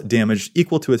deals damage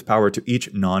equal to its power to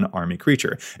each non-army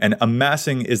creature. And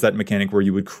amassing is that mechanic where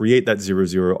you would create that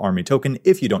 0/0 army token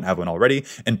if you don't have one already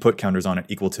and put counters on it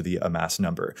equal to the amass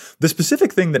number. The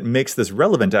specific thing that makes this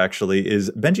relevant actually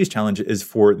is Benji's challenge is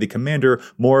for the commander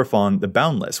Morophon the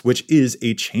Boundless, which is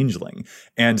a changeling.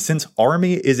 And since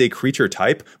army is a creature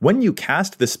type, when you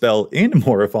cast the spell in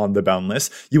Morophon the Boundless,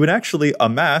 you would actually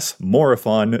amass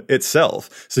Morophon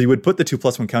itself. So you would put the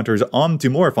 2/1 counters onto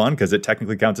Morophon because it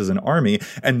technically counts as an army,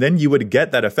 and then you would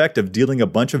get that effect of dealing a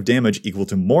bunch of damage equal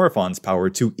to Morophon's power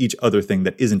to each other thing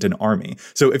that isn't an army.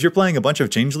 So if you're playing a bunch of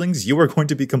changelings, you are going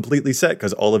to be completely set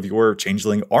because all of your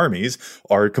changeling armies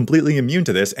are completely immune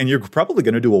to this, and you're probably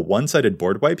going to do a one-sided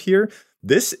board wipe here.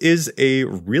 This is a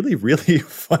really, really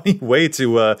funny way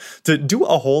to do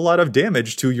a whole lot of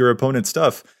damage to your opponent's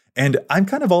stuff. And I'm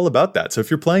kind of all about that. So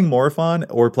if you're playing Morophon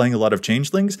or playing a lot of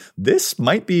changelings, this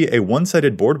might be a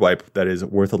one-sided board wipe that is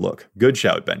worth a look. Good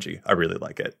shout, Benji. I really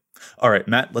like it. All right,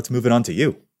 Matt, let's move it on to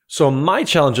you. So my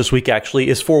challenge this week actually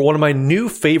is for one of my new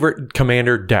favorite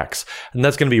commander decks, and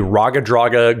that's going to be Raga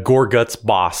Draga Gorguts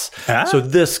Boss. So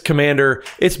this commander,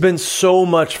 it's been so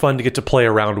much fun to get to play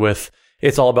around with.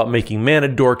 It's all about making mana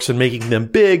dorks and making them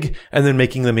big and then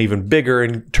making them even bigger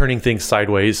and turning things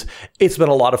sideways. It's been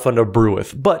a lot of fun to brew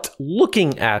with. But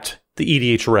looking at the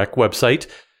EDHREC website,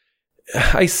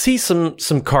 I see some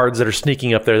cards that are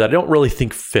sneaking up there that I don't really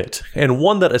think fit. And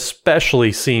one that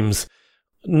especially seems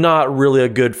not really a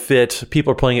good fit,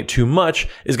 people are playing it too much,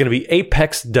 is going to be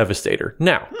Apex Devastator.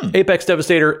 Now, Apex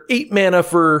Devastator, 10 mana,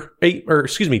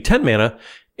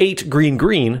 8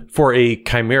 green for a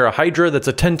Chimera Hydra that's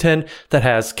a 10/10 that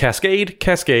has Cascade.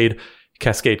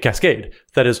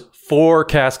 That is 4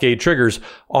 Cascade triggers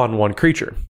on one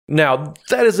creature. Now,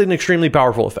 that is an extremely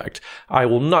powerful effect. I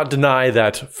will not deny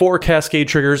that 4 Cascade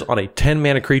triggers on a 10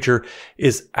 mana creature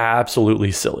is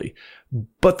absolutely silly.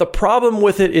 But the problem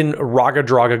with it in Raga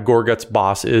Draga Gorguts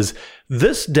Boss is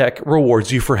this deck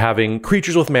rewards you for having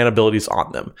creatures with mana abilities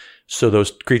on them. So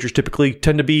those creatures typically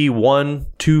tend to be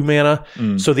 1-2 mana.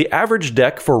 So the average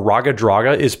deck for Raga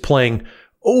Draga is playing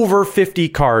over 50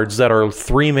 cards that are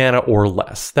 3 mana or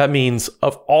less. That means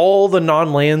of all the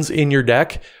non-lands in your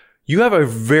deck, you have a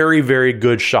very, very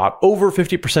good shot, over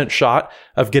 50% shot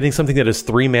of getting something that is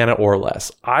 3 mana or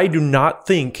less. I do not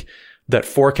think that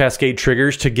 4 Cascade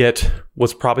triggers to get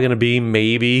what's probably going to be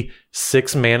maybe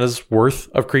 6 mana's worth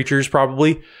of creatures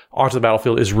probably onto the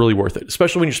battlefield is really worth it,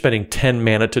 especially when you're spending 10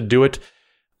 mana to do it.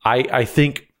 I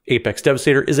think Apex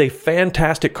Devastator is a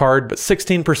fantastic card, but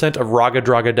 16% of Raga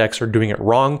Draga decks are doing it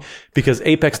wrong because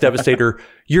Apex Devastator,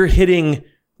 you're hitting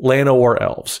Llanowar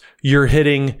Elves. You're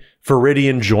hitting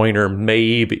Viridian Joiner,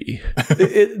 maybe.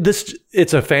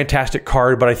 It's a fantastic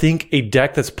card, but I think a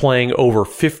deck that's playing over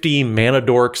 50 mana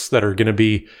dorks that are going to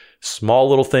be small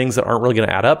little things that aren't really going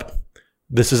to add up,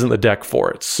 this isn't the deck for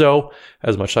it. So,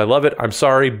 as much as I love it, I'm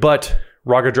sorry, but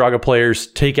Raga Draga players,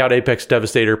 take out Apex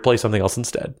Devastator, play something else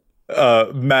instead.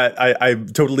 Matt, I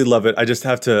totally love it. I just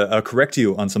have to correct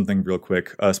you on something real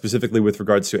quick, specifically with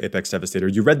regards to Apex Devastator.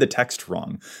 You read the text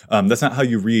wrong. That's not how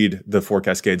you read the 4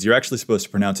 cascades. You're actually supposed to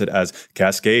pronounce it as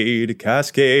cascade,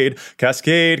 cascade,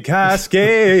 cascade,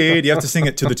 cascade. You have to sing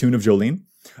it to the tune of Jolene.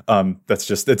 That's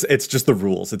just it's just the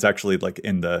rules. It's actually like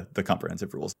in the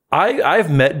comprehensive rules. I've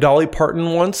met Dolly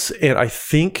Parton once, and I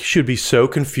think she'd be so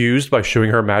confused by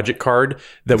showing her a magic card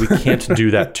that we can't do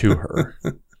that to her.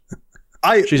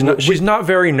 She's not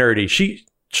very nerdy.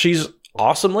 She's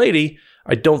awesome lady.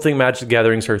 I don't think Magic the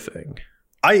Gathering's her thing.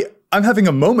 I'm having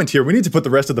a moment here. We need to put the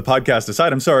rest of the podcast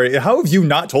aside. I'm sorry. How have you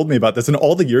not told me about this in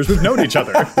all the years we've known each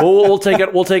other? We'll take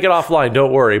it offline.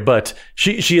 Don't worry. But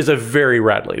she is a very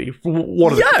rad lady.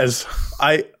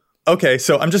 Okay,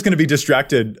 so I'm just going to be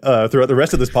distracted throughout the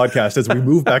rest of this podcast as we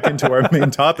move back into our main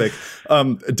topic.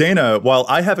 Dana, while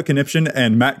I have a conniption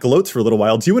and Matt gloats for a little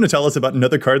while, do you want to tell us about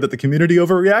another card that the community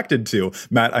overreacted to?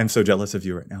 Matt, I'm so jealous of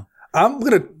you right now. I'm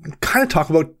going to kind of talk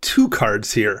about 2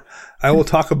 cards here. I will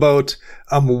talk about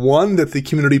one that the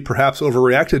community perhaps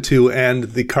overreacted to, and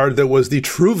the card that was the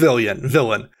true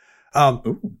villain.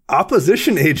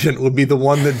 Opposition Agent would be the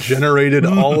one that generated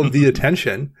all of the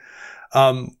attention.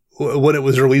 When it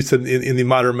was released in the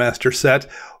Modern Master set,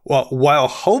 while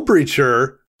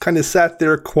Hullbreacher kind of sat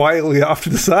there quietly off to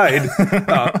the side,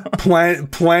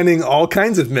 planning all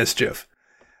kinds of mischief.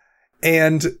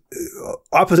 And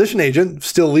Opposition Agent,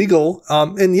 still legal,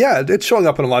 and yeah, it's showing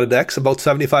up in a lot of decks, about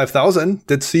 75,000,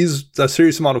 that sees a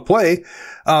serious amount of play.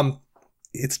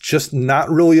 It's just not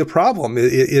really a problem.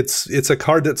 It's a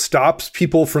card that stops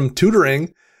people from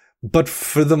tutoring, but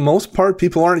for the most part,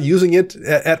 people aren't using it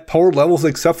at power levels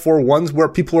except for ones where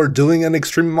people are doing an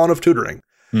extreme amount of tutoring.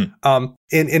 And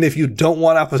if you don't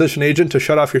want Opposition Agent to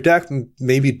shut off your deck,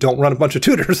 maybe don't run a bunch of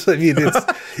tutors. I mean,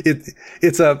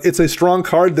 it's a strong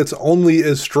card that's only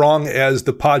as strong as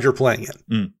the pod you're playing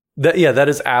in. That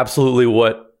is absolutely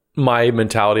what my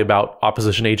mentality about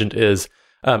Opposition Agent is.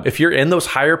 If you're in those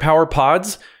higher power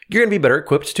pods, you're going to be better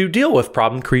equipped to deal with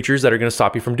problem creatures that are going to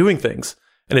stop you from doing things.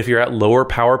 And if you're at lower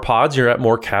power pods, you're at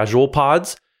more casual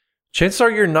pods, chances are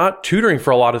you're not tutoring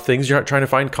for a lot of things. You're not trying to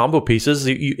find combo pieces.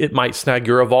 It might snag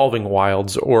your Evolving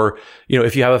Wilds, or,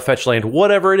 if you have a fetch land,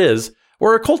 whatever it is,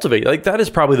 or a Cultivate. Like, that is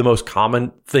probably the most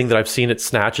common thing that I've seen at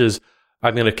snatches.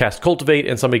 I'm going to cast Cultivate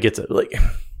and somebody gets it. Like,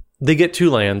 they get 2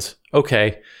 lands.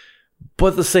 Okay. But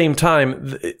at the same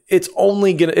time, it's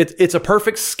a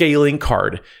perfect scaling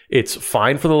card. It's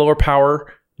fine for the lower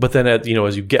power, but then as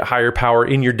you get higher power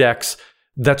in your decks,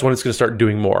 that's when it's going to start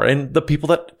doing more. And the people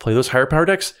that play those higher power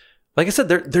decks, like I said,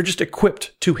 they're just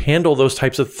equipped to handle those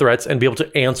types of threats and be able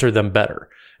to answer them better.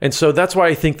 And so that's why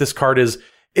I think this card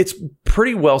it's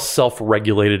pretty well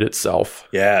self-regulated itself.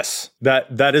 Yes.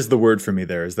 That is the word for me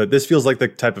there, is that this feels like the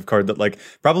type of card that like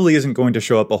probably isn't going to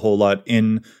show up a whole lot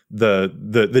in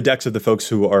the decks of the folks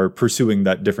who are pursuing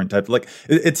that different type. Like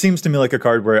it seems to me like a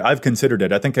card where I've considered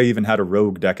it. I think I even had a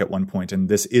rogue deck at one point, and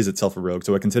this is itself a rogue.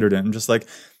 So I considered it and just like,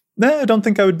 I don't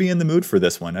think I would be in the mood for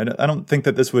this one. I don't think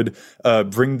that this would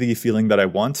bring the feeling that I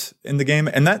want in the game.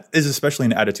 And that is especially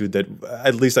an attitude that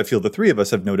at least I feel the 3 of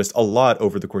us have noticed a lot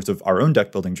over the course of our own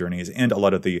deck building journeys, and a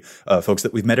lot of the folks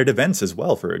that we've met at events as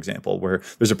well, for example, where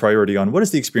there's a priority on what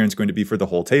is the experience going to be for the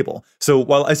whole table. So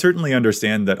while I certainly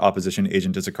understand that Opposition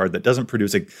Agent is a card that doesn't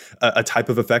produce a type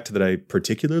of effect that I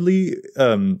particularly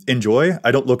enjoy,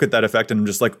 I don't look at that effect and I'm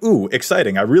just like, ooh,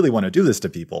 exciting. I really want to do this to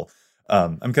people.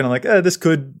 I'm kind of like, this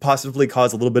could possibly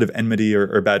cause a little bit of enmity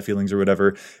or bad feelings or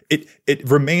whatever. It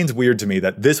remains weird to me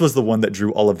that this was the one that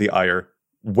drew all of the ire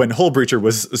when Hullbreacher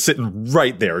was sitting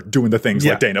right there doing the things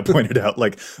like Dana pointed out.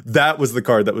 Like, that was the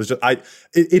card that was just,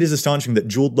 it is astonishing that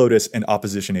Jeweled Lotus and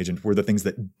Opposition Agent were the things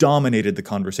that dominated the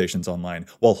conversations online,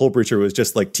 while Hullbreacher was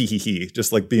just like tee-hee-hee,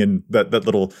 just like being that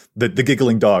little, the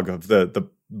giggling dog of the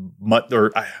mutt,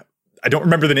 or I don't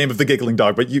remember the name of the giggling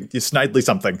dog, but you Snidely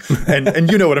something,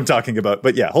 and you know what I'm talking about.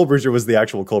 But yeah, Hullbreacher was the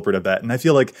actual culprit of that, and I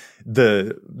feel like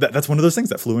that's one of those things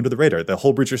that flew under the radar. The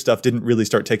Hullbreacher stuff didn't really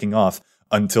start taking off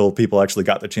until people actually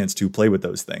got the chance to play with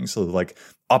those things. So like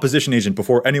Opposition Agent,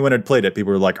 before anyone had played it,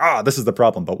 people were like, this is the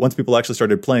problem. But once people actually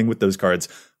started playing with those cards,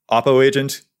 Oppo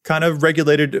Agent kind of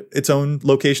regulated its own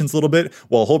locations a little bit,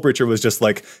 while Hullbreacher was just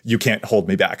like, you can't hold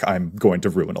me back. I'm going to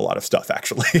ruin a lot of stuff,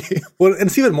 actually. Well, and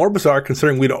it's even more bizarre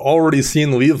considering we'd already seen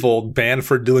Leovold banned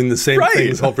for doing the same thing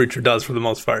as Hullbreacher does for the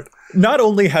most part. Not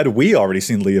only had we already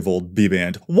seen Leovold be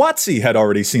banned, WotC had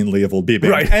already seen Leovold be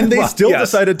banned, and they still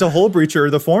decided to Hullbreacher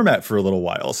the format for a little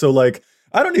while. So, like,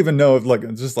 I don't even know if, like,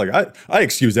 just like I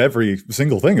excuse every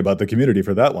single thing about the community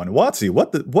for that one. WotC,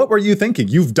 what were you thinking?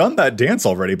 You've done that dance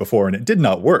already before and it did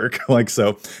not work. Like,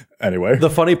 so anyway. The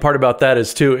funny part about that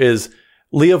is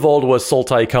Leovold was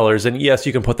Sultai colors, and yes,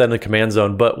 you can put that in the command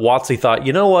zone, but WotC thought,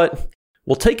 you know what?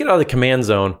 We'll take it out of the command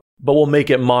zone, but we'll make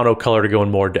it monocolor to go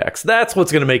in more decks. That's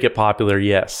what's going to make it popular,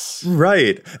 yes.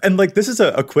 Right. And like, this is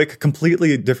a quick,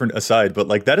 completely different aside, but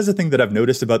like, that is a thing that I've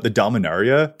noticed about the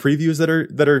Dominaria previews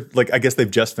that are like, I guess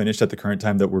they've just finished at the current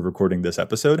time that we're recording this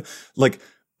episode. Like,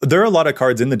 there are a lot of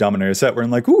cards in the Dominaria set where I'm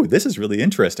like, ooh, this is really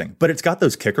interesting. But it's got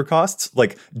those kicker costs.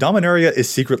 Like, Dominaria is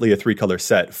secretly a 3-color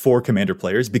set for Commander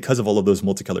players because of all of those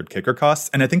multicolored kicker costs.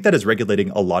 And I think that is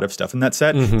regulating a lot of stuff in that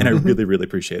set. And I really, really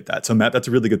appreciate that. So, Matt, that's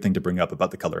a really good thing to bring up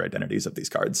about the color identities of these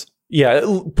cards. Yeah,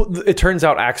 it turns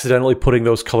out accidentally putting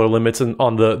those color limits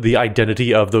on the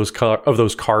identity of those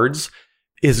cards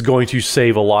is going to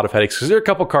save a lot of headaches. Because there are a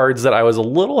couple cards that I was a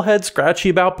little head scratchy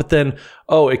about, but then,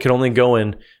 it can only go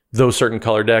in those certain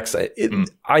color decks.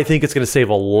 I think it's going to save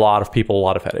a lot of people a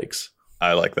lot of headaches.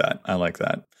 I like that.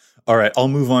 All right, I'll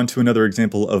move on to another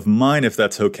example of mine, if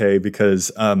that's okay,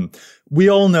 because we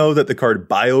all know that the card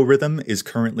Biorhythm is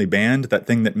currently banned, that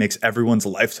thing that makes everyone's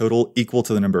life total equal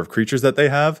to the number of creatures that they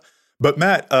have. But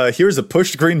Matt, here's a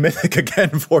pushed green mythic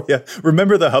again for you.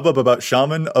 Remember the hubbub about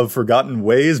Shaman of Forgotten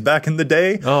Ways back in the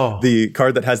day? Oh. The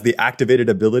card that has the activated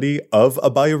ability of a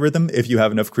Biorhythm. If you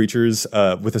have enough creatures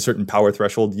with a certain power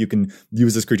threshold, you can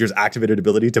use this creature's activated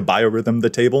ability to Biorhythm the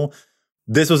table.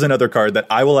 This was another card that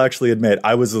I will actually admit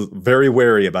I was very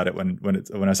wary about it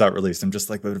when I saw it released. I'm just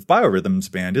like, but if Biorhythm's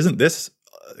banned, isn't this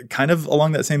kind of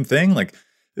along that same thing? Like,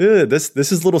 this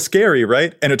is a little scary,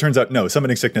 right? And it turns out, no,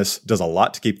 Summoning Sickness does a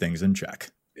lot to keep things in check.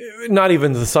 Not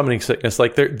even the Summoning Sickness.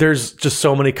 Like, there's just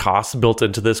so many costs built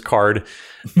into this card.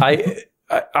 I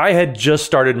had just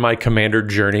started my Commander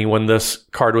journey when this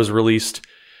card was released,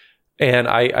 and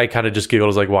I kind of just giggled.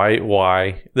 I was like,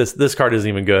 why? This card isn't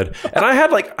even good. And I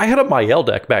had a Mael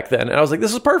deck back then, and I was like,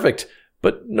 this is perfect.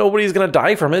 But nobody's going to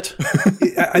die from it.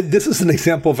 This is an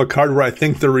example of a card where I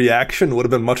think the reaction would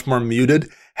have been much more muted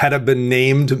had it been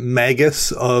named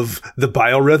Magus of the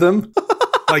Biorhythm.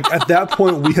 Like, at that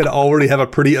point, we had already have a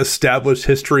pretty established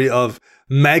history of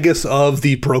Magus of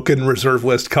the broken reserve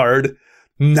list card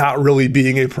not really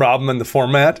being a problem in the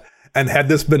format. And had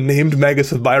this been named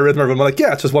Magus of Biorhythm, everyone would be like,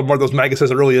 yeah, it's just one more of those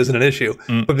Maguses. It really isn't an issue.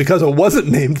 But because it wasn't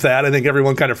named that, I think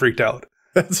everyone kind of freaked out.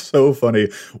 That's so funny.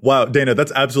 Wow, Dana,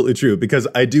 that's absolutely true, because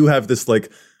I do have this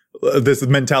this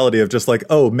mentality of just like,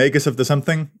 oh, Magus of the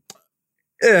something?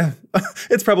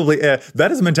 It's probably That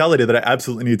is a mentality that I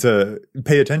absolutely need to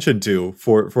pay attention to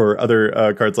for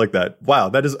other cards like that. Wow,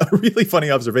 that is a really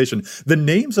funny observation. The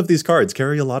names of these cards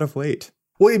carry a lot of weight.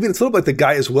 Well, I mean, it's a little like the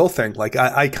Guy as Will thing. Like,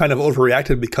 I kind of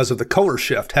overreacted because of the color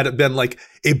shift. Had it been like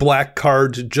a black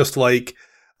card, just like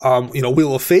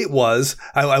Wheel of Fate was,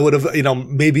 I would have,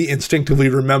 maybe instinctively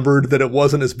remembered that it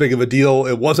wasn't as big of a deal.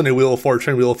 It wasn't a Wheel of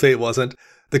Fortune. Wheel of Fate wasn't.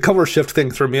 The color shift thing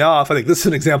threw me off. I think this is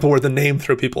an example where the name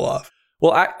threw people off.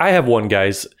 Well, I have one,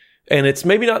 guys, and it's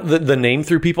maybe not the name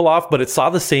threw people off, but it saw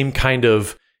the same kind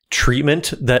of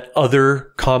treatment that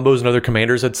other combos and other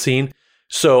commanders had seen.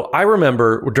 So I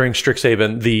remember during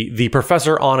Strixhaven, the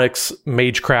Professor Onyx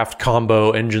Magecraft combo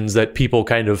engines that people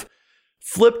kind of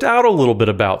flipped out a little bit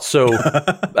about. So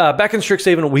back in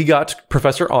Strixhaven, we got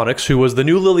Professor Onyx, who was the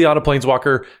new Liliana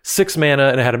Planeswalker, 6 mana,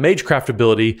 and it had a Magecraft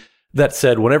ability that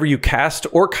said whenever you cast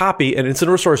or copy an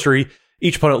instant or sorcery,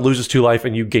 each opponent loses 2 life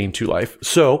and you gain 2 life.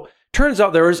 So turns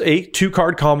out there was a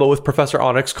 2-card combo with Professor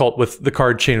Onyx called with the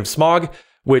card Chain of Smog,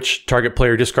 which target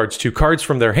player discards 2 cards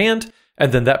from their hand,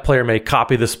 and then that player may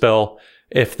copy the spell.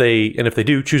 If they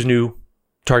do, choose a new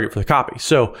target for the copy.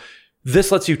 So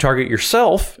this lets you target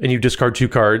yourself and you discard 2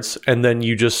 cards, and then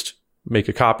you just make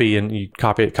a copy and you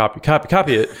copy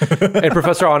it. And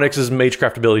Professor Onyx's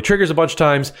Magecraft ability triggers a bunch of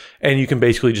times, and you can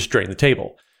basically just drain the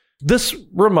table. This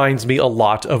reminds me a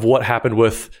lot of what happened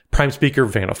with Prime Speaker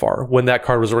Vannifar when that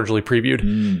card was originally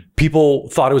previewed. People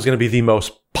thought it was going to be the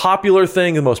most popular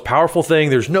thing, the most powerful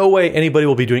thing. There's no way anybody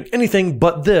will be doing anything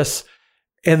but this.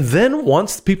 And then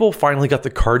once people finally got the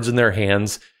cards in their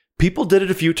hands, people did it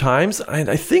a few times. And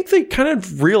I think they kind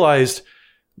of realized,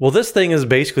 well, this thing is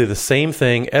basically the same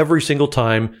thing every single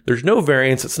time. There's no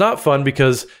variance. It's not fun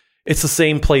because it's the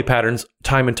same play patterns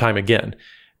time and time again.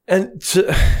 And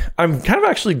I'm kind of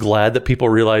actually glad that people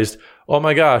realized, oh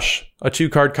my gosh, a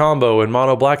 2-card combo in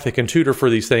mono black that can tutor for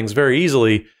these things very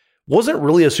easily wasn't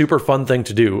really a super fun thing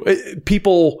to do.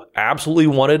 People absolutely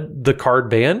wanted the card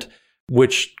banned,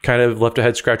 which kind of left a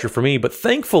head scratcher for me. But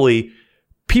thankfully,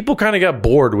 people kind of got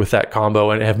bored with that combo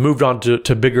and have moved on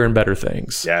to bigger and better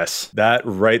things. Yes, that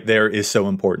right there is so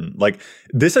important. Like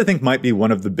this, I think might be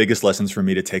one of the biggest lessons for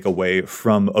me to take away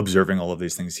from observing all of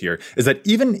these things here is that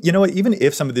even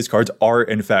if some of these cards are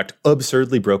in fact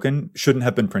absurdly broken, shouldn't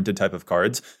have been printed type of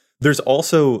cards, there's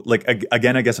also, like,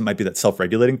 again, I guess it might be that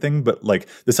self-regulating thing, but like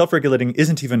the self-regulating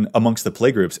isn't even amongst the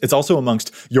play groups. It's also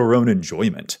amongst your own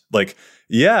enjoyment. Like,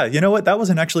 yeah, you know what? That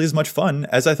wasn't actually as much fun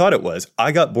as I thought it was.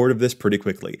 I got bored of this pretty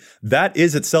quickly. That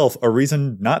is itself a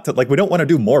reason not to, like, we don't want to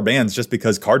do more bans just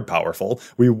because card powerful.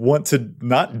 We want to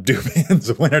not do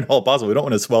bans when at all possible. We don't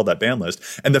want to swell that ban list.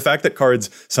 And the fact that cards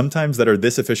sometimes that are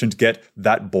this efficient get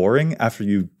that boring after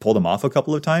you pull them off a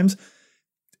couple of times.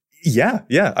 Yeah.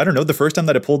 I don't know. The first time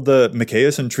that I pulled the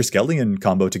Micaeus and Triskelion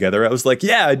combo together, I was like,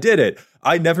 yeah, I did it.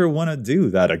 I never want to do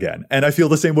that again. And I feel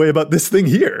the same way about this thing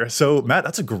here. So, Matt,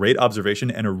 that's a great observation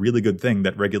and a really good thing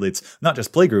that regulates not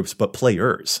just playgroups, but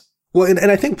players. Well, and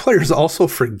I think players also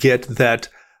forget that,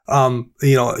 a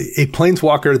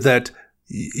Planeswalker that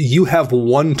you have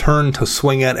one turn to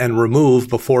swing at and remove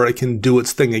before it can do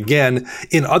its thing again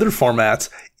in other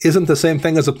formats isn't the same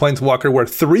thing as a Planeswalker where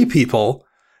 3 people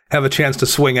have a chance to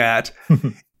swing at,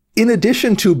 in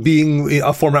addition to being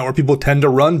a format where people tend to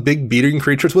run big beating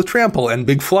creatures with trample and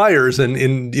big flyers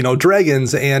and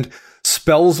dragons and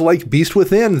spells like Beast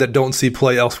Within that don't see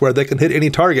play elsewhere that can hit any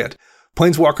target.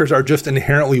 Planeswalkers are just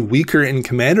inherently weaker in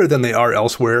Commander than they are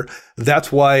elsewhere.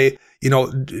 That's why,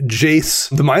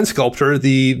 Jace, the Mind Sculptor,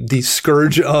 the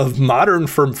scourge of Modern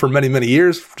for many, many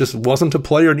years, just wasn't a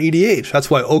player in EDH. That's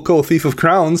why Oko, Thief of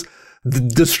Crowns, the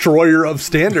destroyer of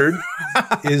Standard,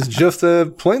 is just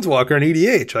a Planeswalker in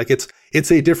EDH. Like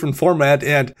it's a different format,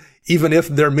 and even if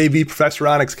there may be Professor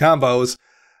Onyx combos,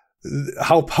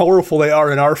 how powerful they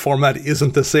are in our format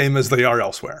isn't the same as they are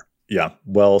elsewhere. Yeah,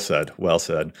 well said.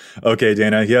 Okay,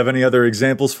 Dana, you have any other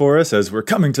examples for us as we're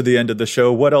coming to the end of the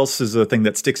show? What else is a thing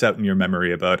that sticks out in your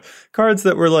memory about cards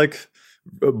that were like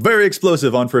very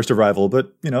explosive on first arrival,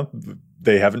 but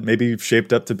they haven't maybe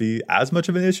shaped up to be as much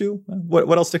of an issue?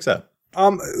 What else sticks out?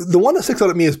 The one that sticks out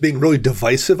at me as being really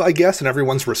divisive, I guess, in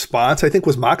everyone's response, I think,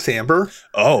 was Mox Amber.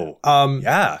 Oh,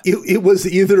 yeah. It was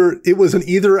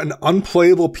either an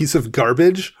unplayable piece of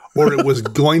garbage or it was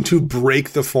going to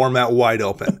break the format wide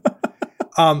open.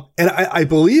 And I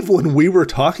believe when we were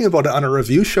talking about it on a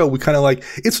review show, we kind of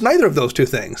it's neither of those two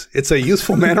things. It's a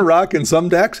useful mana rock in some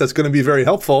decks that's going to be very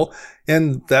helpful,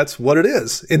 and that's what it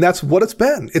is. And that's what it's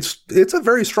been. It's a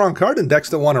very strong card in decks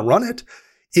that want to run it.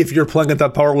 If you're playing at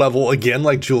that power level again,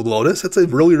 like Jeweled Lotus, it's a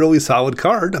really, really solid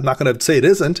card. I'm not going to say it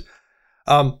isn't.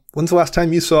 When's the last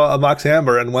time you saw a Mox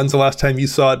Amber, and when's the last time you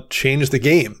saw it change the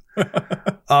game?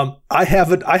 I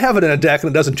have it in a deck and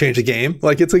it doesn't change the game.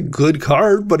 It's a good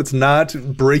card, but it's not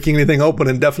breaking anything open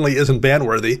and definitely isn't ban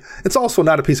worthy. It's also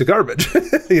not a piece of garbage.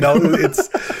 It's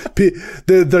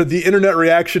the internet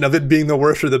reaction of it being the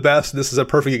worst or the best. This is a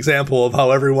perfect example of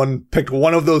how everyone picked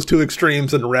one of those two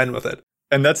extremes and ran with it.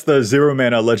 And that's the 0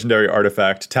 mana legendary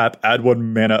artifact. Tap, add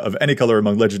 1 mana of any color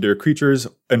among legendary creatures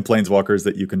and planeswalkers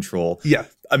that you control. Yeah.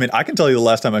 I mean, I can tell you the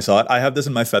last time I saw it, I have this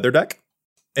in my Feather deck.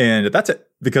 And that's it,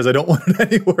 because I don't want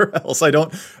it anywhere else. I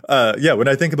don't, when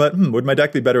I think about, would my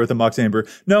deck be better with a Mox Amber?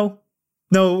 No,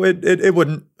 it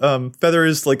wouldn't. Feather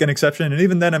is like an exception. And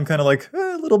even then I'm kind of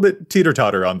a little bit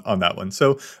teeter-totter on that one.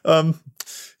 So,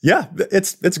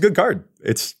 it's a good card.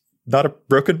 It's not a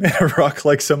broken mana rock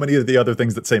like so many of the other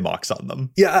things that say Mox on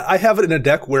them. Yeah, I have it in a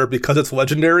deck where, because it's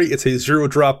legendary, it's a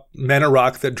 0-drop mana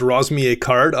rock that draws me a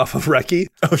card off of Reki.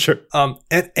 Oh, sure.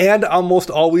 And almost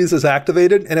always is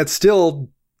activated, and it's still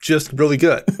just really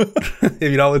good.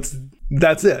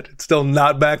 That's it. It's still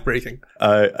not backbreaking.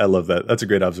 I love that. That's a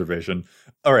great observation.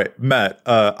 All right, Matt,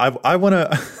 I want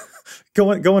to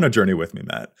go on a journey with me,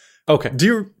 Matt. Okay.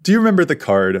 Do you remember the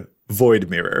card Void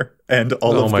Mirror and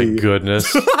all of the... Oh my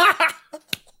goodness.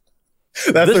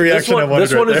 That's the reaction I wanted.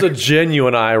 This one is a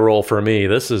genuine eye roll for me.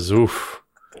 This is oof.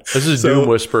 This is Doom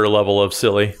Whisperer level of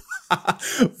silly.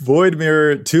 Void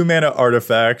Mirror, 2 mana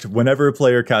artifact. Whenever a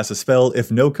player casts a spell,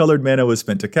 if no colored mana was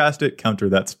spent to cast it, counter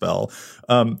that spell.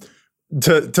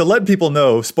 To let people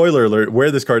know, spoiler alert,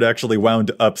 where this card actually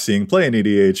wound up seeing play in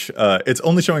EDH, it's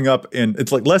only showing up in,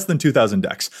 it's less than 2,000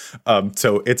 decks.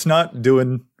 So it's not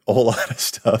doing a whole lot of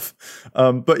stuff.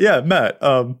 But yeah, Matt,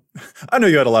 I know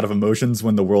you had a lot of emotions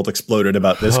when the world exploded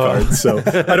about this card, so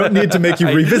I don't need to make you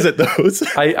revisit those.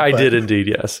 I did indeed,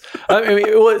 yes. I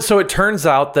mean, so it turns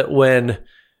out that when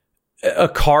a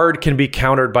card can be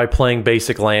countered by playing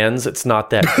basic lands, it's not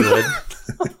that good.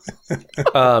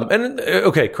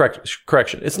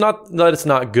 Correction. It's not that it's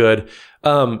not good.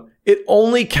 It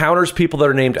only counters people that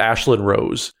are named Ashlyn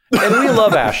Rose. And we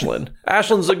love Ashlyn.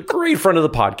 Ashlyn's a great friend of the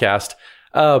podcast.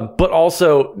 But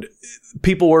also,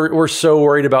 people were so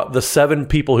worried about the 7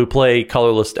 people who play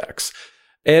colorless decks.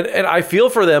 And I feel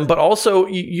for them, but also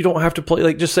you don't have to play,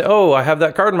 like, just say, oh, I have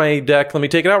that card in my deck. Let me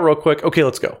take it out real quick. Okay,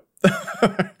 let's go.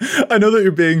 I know that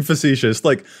you're being facetious.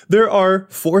 Like, there are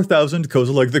 4,000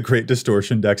 Kozilek the Great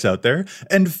Distortion decks out there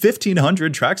and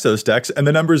 1,500 Traxos decks, and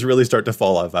the numbers really start to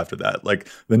fall off after that. Like,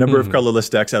 the number of colorless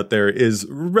decks out there is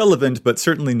relevant, but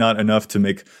certainly not enough to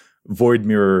make Void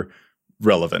Mirror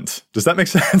relevant. Does that make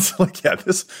sense? Like, yeah,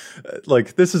 this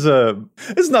is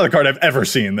not a card I've ever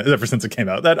seen ever since it came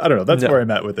out. That, I don't know. That's where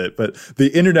I'm at with it. But the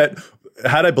internet,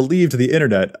 had I believed the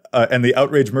internet and the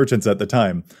outrage merchants at the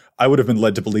time, I would have been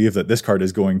led to believe that this card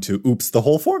is going to oops the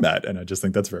whole format. And I just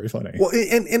think that's very funny. Well,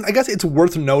 and I guess it's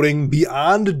worth noting,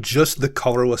 beyond just the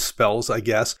colorless spells, I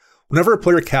guess, whenever a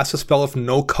player casts a spell, if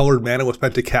no colored mana was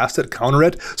meant to cast it, counter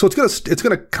it. So it's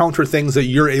gonna counter things that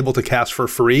you're able to cast for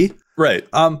free. Right.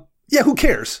 Yeah, who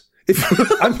cares?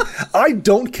 I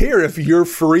don't care if you're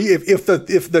free, if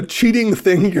the cheating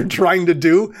thing you're trying to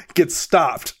do gets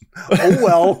stopped. Oh,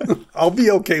 well, I'll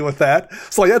be okay with that.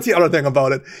 So like, that's the other thing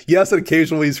about it. Yes, it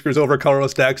occasionally screws over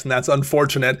colorless decks, and that's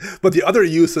unfortunate. But the other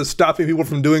use is stopping people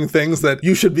from doing things that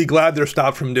you should be glad they're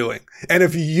stopped from doing. And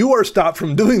if you are stopped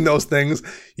from doing those things,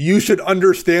 you should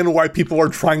understand why people are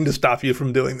trying to stop you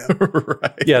from doing them.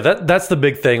 Right. Yeah, that's the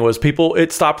big thing was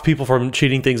it stopped people from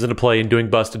cheating things into play and doing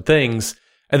busted things.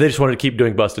 And they just wanted to keep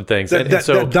doing busted things.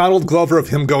 That Donald Glover of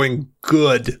him going,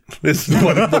 good, is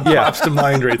what pops to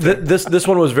mind right there. This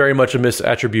one was very much a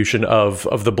misattribution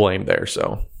of the blame there.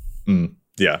 So,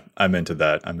 yeah, I'm into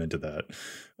that.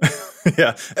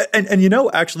 Yeah. And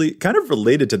actually kind of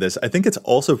related to this, I think it's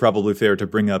also probably fair to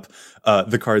bring up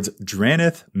the cards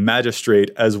Dranith Magistrate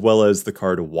as well as the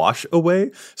card Wash Away.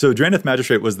 So Dranith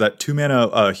Magistrate was that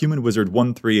 2-mana human wizard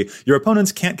 1/3. Your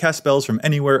opponents can't cast spells from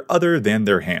anywhere other than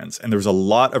their hands. And there was a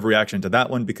lot of reaction to that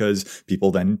one because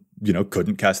people then,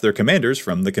 couldn't cast their commanders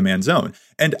from the command zone.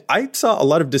 And I saw a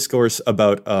lot of discourse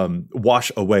about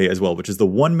Wash Away as well, which is the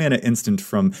 1-mana instant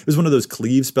it was one of those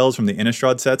cleave spells from the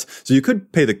Innistrad sets. So you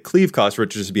could pay the cleave cost for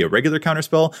it to just be a regular counter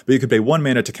spell, but you could pay 1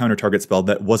 mana to counter target spell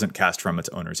that wasn't cast from its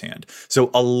owner's hand. So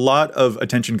a lot of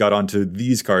attention got onto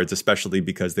these cards, especially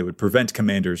because they would prevent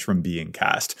commanders from being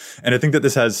cast. And I think that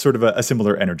this has sort of a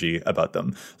similar energy about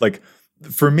them. Like,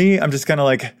 for me, I'm just kind of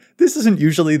like, this isn't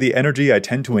usually the energy I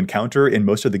tend to encounter in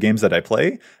most of the games that I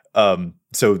play.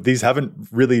 So these haven't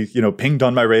really, pinged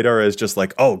on my radar as just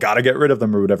like, oh, gotta get rid of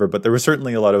them or whatever. But there was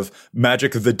certainly a lot of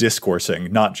Magic the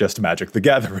Discoursing, not just Magic the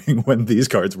Gathering when these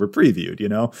cards were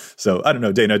previewed, So I don't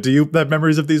know, Dana, do you have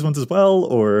memories of these ones as well,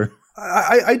 or?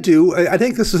 I do. I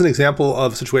think this is an example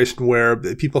of a situation where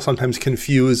people sometimes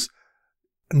confuse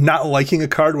not liking a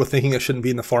card with thinking it shouldn't be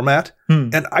in the format.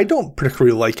 And I don't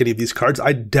particularly like any of these cards.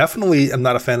 I definitely am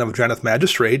not a fan of Dranith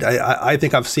Magistrate. I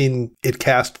think I've seen it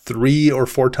cast 3 or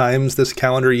 4 times this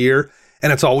calendar year,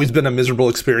 and it's always been a miserable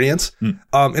experience.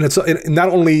 And not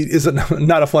only is it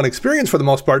not a fun experience for the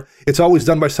most part, it's always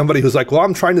done by somebody who's like, well,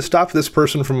 I'm trying to stop this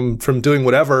person from doing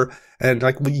whatever. And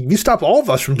like, well, you stop all of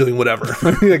us from doing whatever.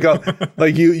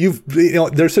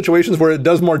 There's situations where it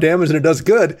does more damage than it does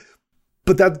good,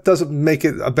 but that doesn't make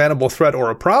it a bannable threat or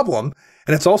a problem.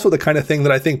 And it's also the kind of thing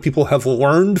that I think people have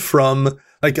learned from,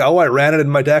 like, oh, I ran it in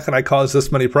my deck and I caused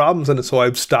this many problems, and so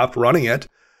I've stopped running it.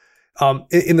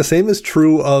 And the same is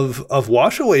true of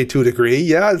Wash Away to a degree.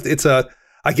 Yeah, it's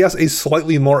I guess a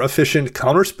slightly more efficient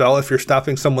counterspell if you're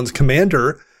stopping someone's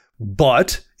commander,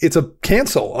 but it's a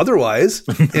cancel otherwise,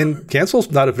 and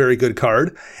cancel's not a very good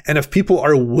card. And if people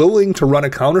are willing to run a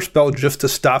counterspell just to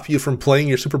stop you from playing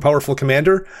your super powerful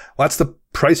commander, well, that's the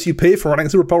price you pay for running a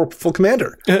super powerful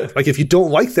commander. Like, if you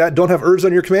don't like that, don't have Urza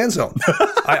on your command zone.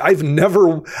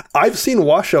 I've seen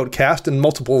Washout cast in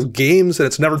multiple games, and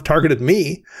it's never targeted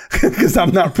me because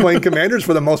I'm not playing commanders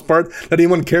for the most part that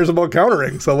anyone cares about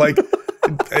countering. So, like,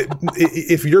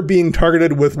 if you're being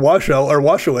targeted with Washout or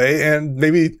Wash Away, and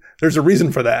maybe there's a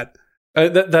reason for that.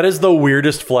 That is the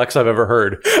weirdest flex I've ever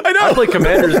heard. I know. I play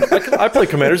commanders. I play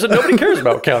commanders that nobody cares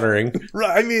about countering.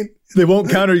 Right. I mean, They won't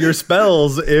counter your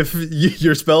spells if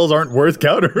your spells aren't worth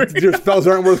countering. your spells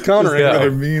aren't worth countering. Yeah.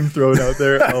 Another meme thrown out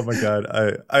there. Oh my god,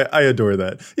 I adore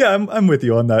that. Yeah, I'm with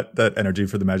you on that energy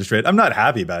for the magistrate. I'm not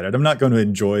happy about it. I'm not going to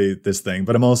enjoy this thing,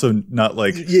 but I'm also not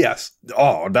like, Yes.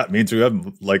 oh, that means we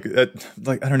have like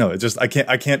I don't know. It's just I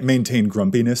can't maintain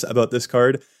grumpiness about this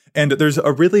card. And there's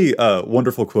a really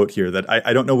wonderful quote here that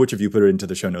I don't know which of you put it into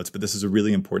the show notes, but this is a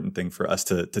really important thing for us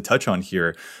to touch on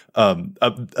here.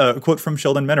 A quote from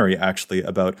Sheldon Menery, actually,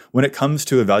 about when it comes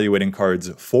to evaluating cards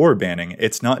for banning,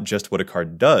 it's not just what a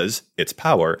card does, its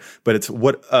power, but it's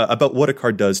about what a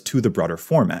card does to the broader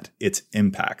format, its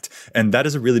impact. And that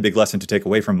is a really big lesson to take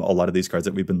away from a lot of these cards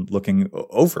that we've been looking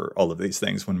over all of these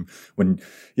things. When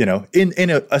you know, in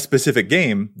a specific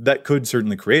game, that could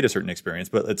certainly create a certain experience,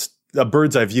 but it's a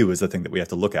bird's eye view is the thing that we have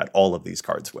to look at all of these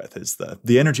cards with, is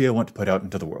the energy I want to put out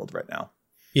into the world right now.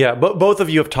 Yeah, but both of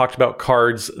you have talked about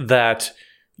cards that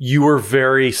you were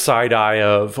very side-eye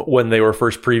of when they were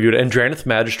first previewed, and Draneth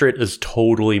Magistrate is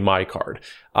totally my card.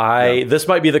 This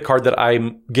might be the card that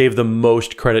I gave the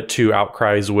most credit to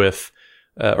outcries with,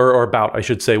 or about, I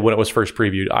should say, when it was first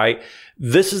previewed.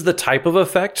 This is the type of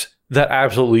effect that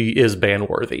absolutely is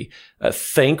ban-worthy.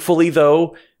 Thankfully,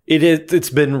 though, it's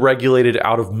been regulated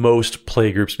out of most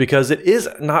play groups because it is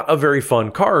not a very fun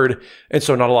card, and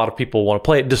so not a lot of people want to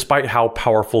play it, despite how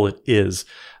powerful it is.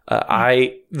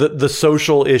 The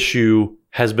social issue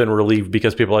has been relieved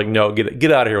because people are like, no,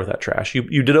 get out of here with that trash.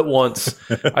 You did it once.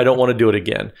 I don't want to do it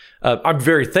again. I'm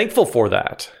very thankful for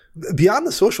that. Beyond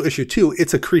the social issue, too,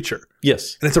 it's a creature.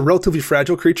 Yes. And it's a relatively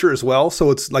fragile creature as well. So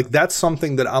it's like that's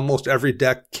something that almost every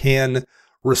deck can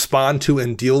respond to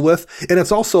and deal with. And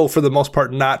it's also, for the most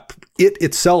part, not it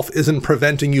itself isn't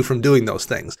preventing you from doing those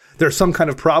things. There's some kind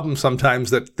of problem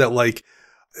sometimes that like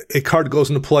a card goes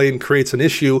into play and creates an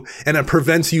issue, and it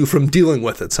prevents you from dealing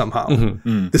with it somehow.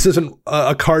 Mm-hmm. This isn't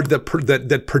a card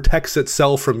that protects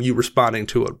itself from you responding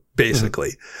to it,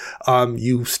 basically. Mm-hmm.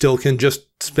 You still can just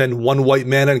spend one white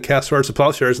mana and cast Hearts of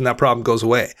Plowshares, and that problem goes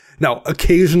away. Now,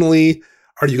 occasionally,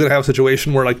 are you going to have a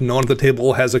situation where like no one at the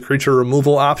table has a creature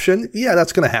removal option? Yeah,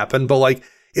 that's going to happen, but like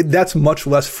that's much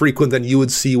less frequent than you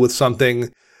would see with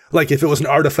something like if it was an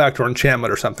artifact or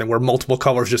enchantment or something where multiple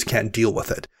colors just can't deal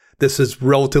with it. This is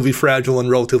relatively fragile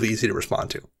and relatively easy to respond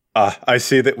to. I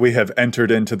see that we have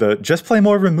entered into the just play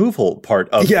more removal part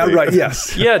of right,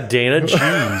 yes. Yeah, Dana,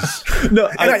 jeez. No,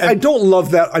 and I don't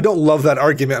love that. I don't love that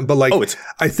argument, but like,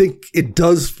 I think it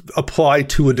does apply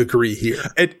to a degree here.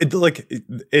 It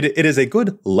is a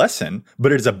good lesson,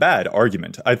 but it is a bad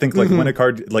argument. I think like when a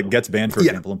card like gets banned, for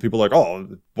example, and people are like,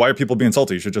 oh, why are people being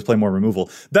salty? You should just play more removal.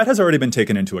 That has already been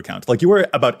taken into account. Like you were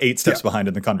about 8 steps behind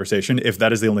in the conversation if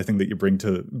that is the only thing that you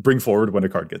bring forward when a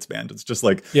card gets banned. It's just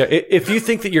like, yeah, if you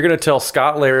think that you're going to tell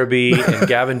Scott Larrabee and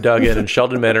Gavin Duggan and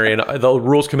Sheldon Menery and the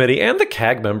rules committee and the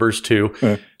CAG members too,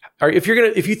 if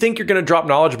you think you're going to drop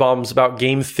knowledge bombs about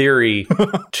game theory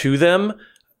to them,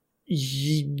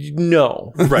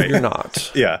 no, right, you're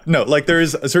not. Yeah, no, like there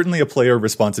is certainly a player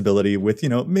responsibility with,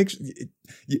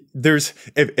 there's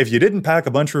if you didn't pack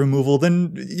a bunch of removal,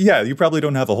 then yeah, you probably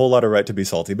don't have a whole lot of right to be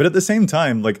salty. But at the same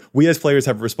time, like we as players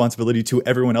have a responsibility to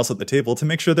everyone else at the table to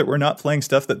make sure that we're not playing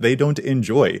stuff that they don't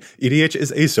enjoy. EDH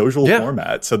is a social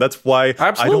format, so that's why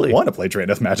I don't want to play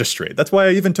Draneth Magistrate. That's why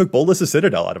I even took Bolas'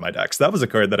 Citadel out of my decks. That was a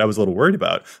card that I was a little worried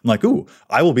about. I'm like, ooh,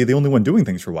 I will be the only one doing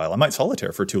things for a while. I might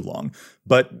solitaire for too long,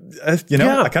 but I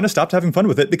kind of stopped having fun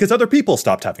with it because other people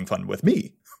stopped having fun with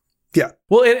me. Yeah.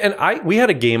 Well, we had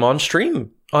a game on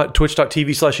stream on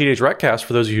twitch.tv/EDHRECast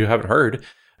for those of you who haven't heard.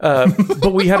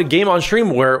 But we had a game on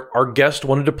stream where our guest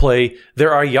wanted to play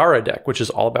their Ayara deck, which is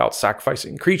all about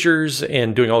sacrificing creatures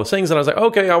and doing all those things. And I was like,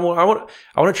 okay, I want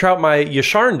to try out my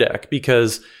Yasharn deck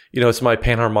because, it's my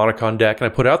Panharmonicon deck.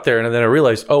 And I put it out there and then I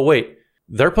realized, oh, wait,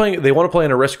 they want to play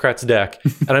an Aristocrats deck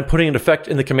and I'm putting an effect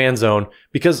in the command zone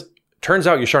because turns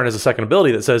out Yasharn has a second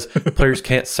ability that says players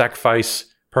can't sacrifice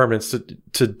permanents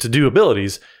to do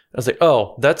abilities. I was like,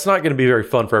 oh, that's not going to be very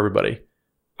fun for everybody.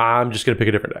 I'm just going to pick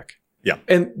a different deck. Yeah.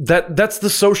 And that's the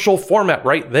social format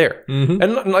right there. Mm-hmm.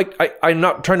 And like, I'm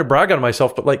not trying to brag on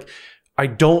myself, but like, I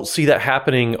don't see that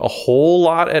happening a whole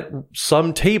lot at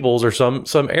some tables or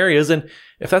some areas. And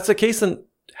if that's the case, then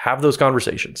have those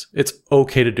conversations. It's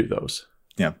okay to do those.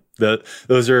 Yeah.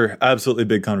 Those are absolutely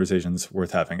big conversations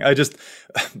worth having. I just,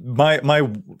 my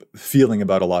feeling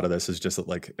about a lot of this is just that,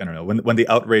 like, I don't know, when the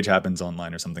outrage happens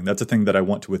online or something, that's a thing that I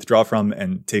want to withdraw from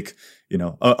and take,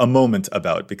 a moment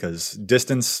about, because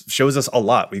distance shows us a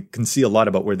lot. We can see a lot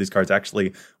about where these cards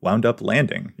actually wound up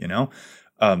landing,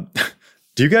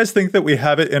 Do you guys think that we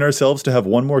have it in ourselves to have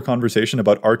one more conversation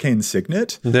about Arcane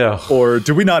Signet? No. Or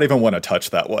do we not even want to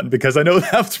touch that one? Because I know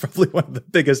that's probably one of the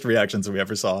biggest reactions we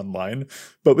ever saw online.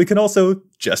 But we can also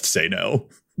just say no.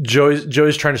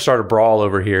 Joey's trying to start a brawl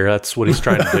over here. That's what he's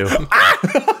trying to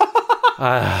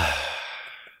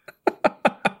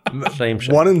do. Shame.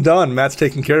 One and done. Matt's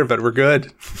taking care of it. We're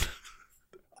good.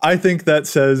 I think that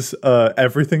says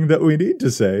everything that we need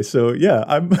to say. So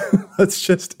yeah, let's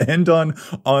just end on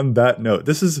that note.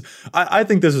 I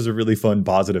think this is a really fun,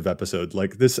 positive episode.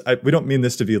 Like this, we don't mean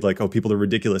this to be like, oh, people are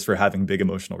ridiculous for having big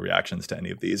emotional reactions to any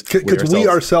of these. Because we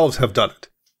ourselves have done it.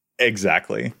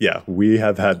 Exactly. Yeah, we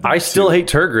have had. I still hate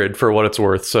Turgrid for what it's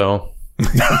worth. So.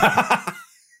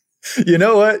 You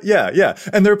know what? Yeah.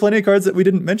 And there are plenty of cards that we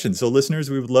didn't mention. So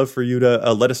listeners, we would love for you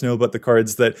to let us know about the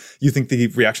cards that you think the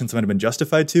reactions might have been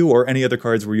justified to, or any other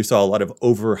cards where you saw a lot of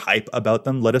overhype about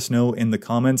them. Let us know in the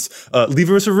comments. Leave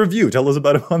us a review. Tell us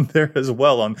about it on there as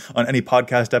well, on any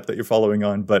podcast app that you're following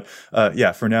on. But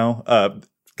yeah, for now,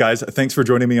 guys, thanks for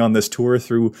joining me on this tour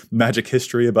through Magic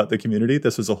history about the community.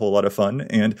 This was a whole lot of fun.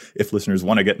 And if listeners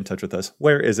want to get in touch with us,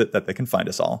 where is it that they can find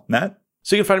us all? Matt?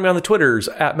 So you can find me on the Twitters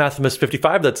at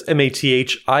Mathimus55. That's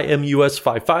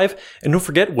MATHIMUS55. And don't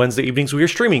forget, Wednesday evenings we are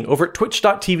streaming over at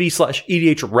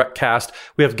twitch.tv/EDHRECast.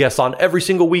 We have guests on every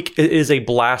single week. It is a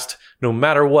blast no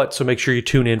matter what. So make sure you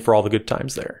tune in for all the good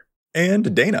times there.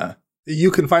 And Dana. You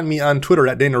can find me on Twitter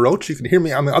at Dana Roach. You can hear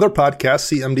me on the other podcast,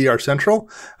 CMDR Central.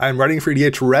 I'm writing for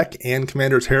EDHREC and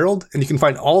Commander's Herald. And you can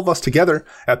find all of us together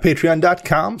at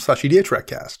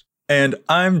patreon.com/EDHRECast. And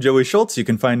I'm Joey Schultz. You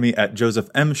can find me at Joseph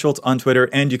M. Schultz on Twitter,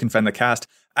 and you can find the cast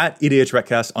at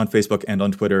EDHRECast on Facebook and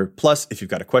on Twitter. Plus, if you've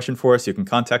got a question for us, you can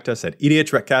contact us at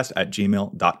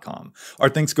edhrecast@gmail.com. Our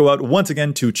thanks go out once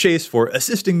again to Chase for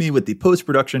assisting me with the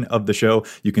post-production of the show.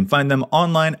 You can find them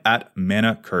online at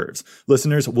Mana Curves.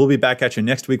 Listeners, we'll be back at you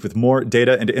next week with more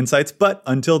data and insights. But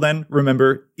until then,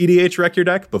 remember, EDHREC your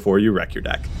deck before you wreck your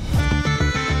deck.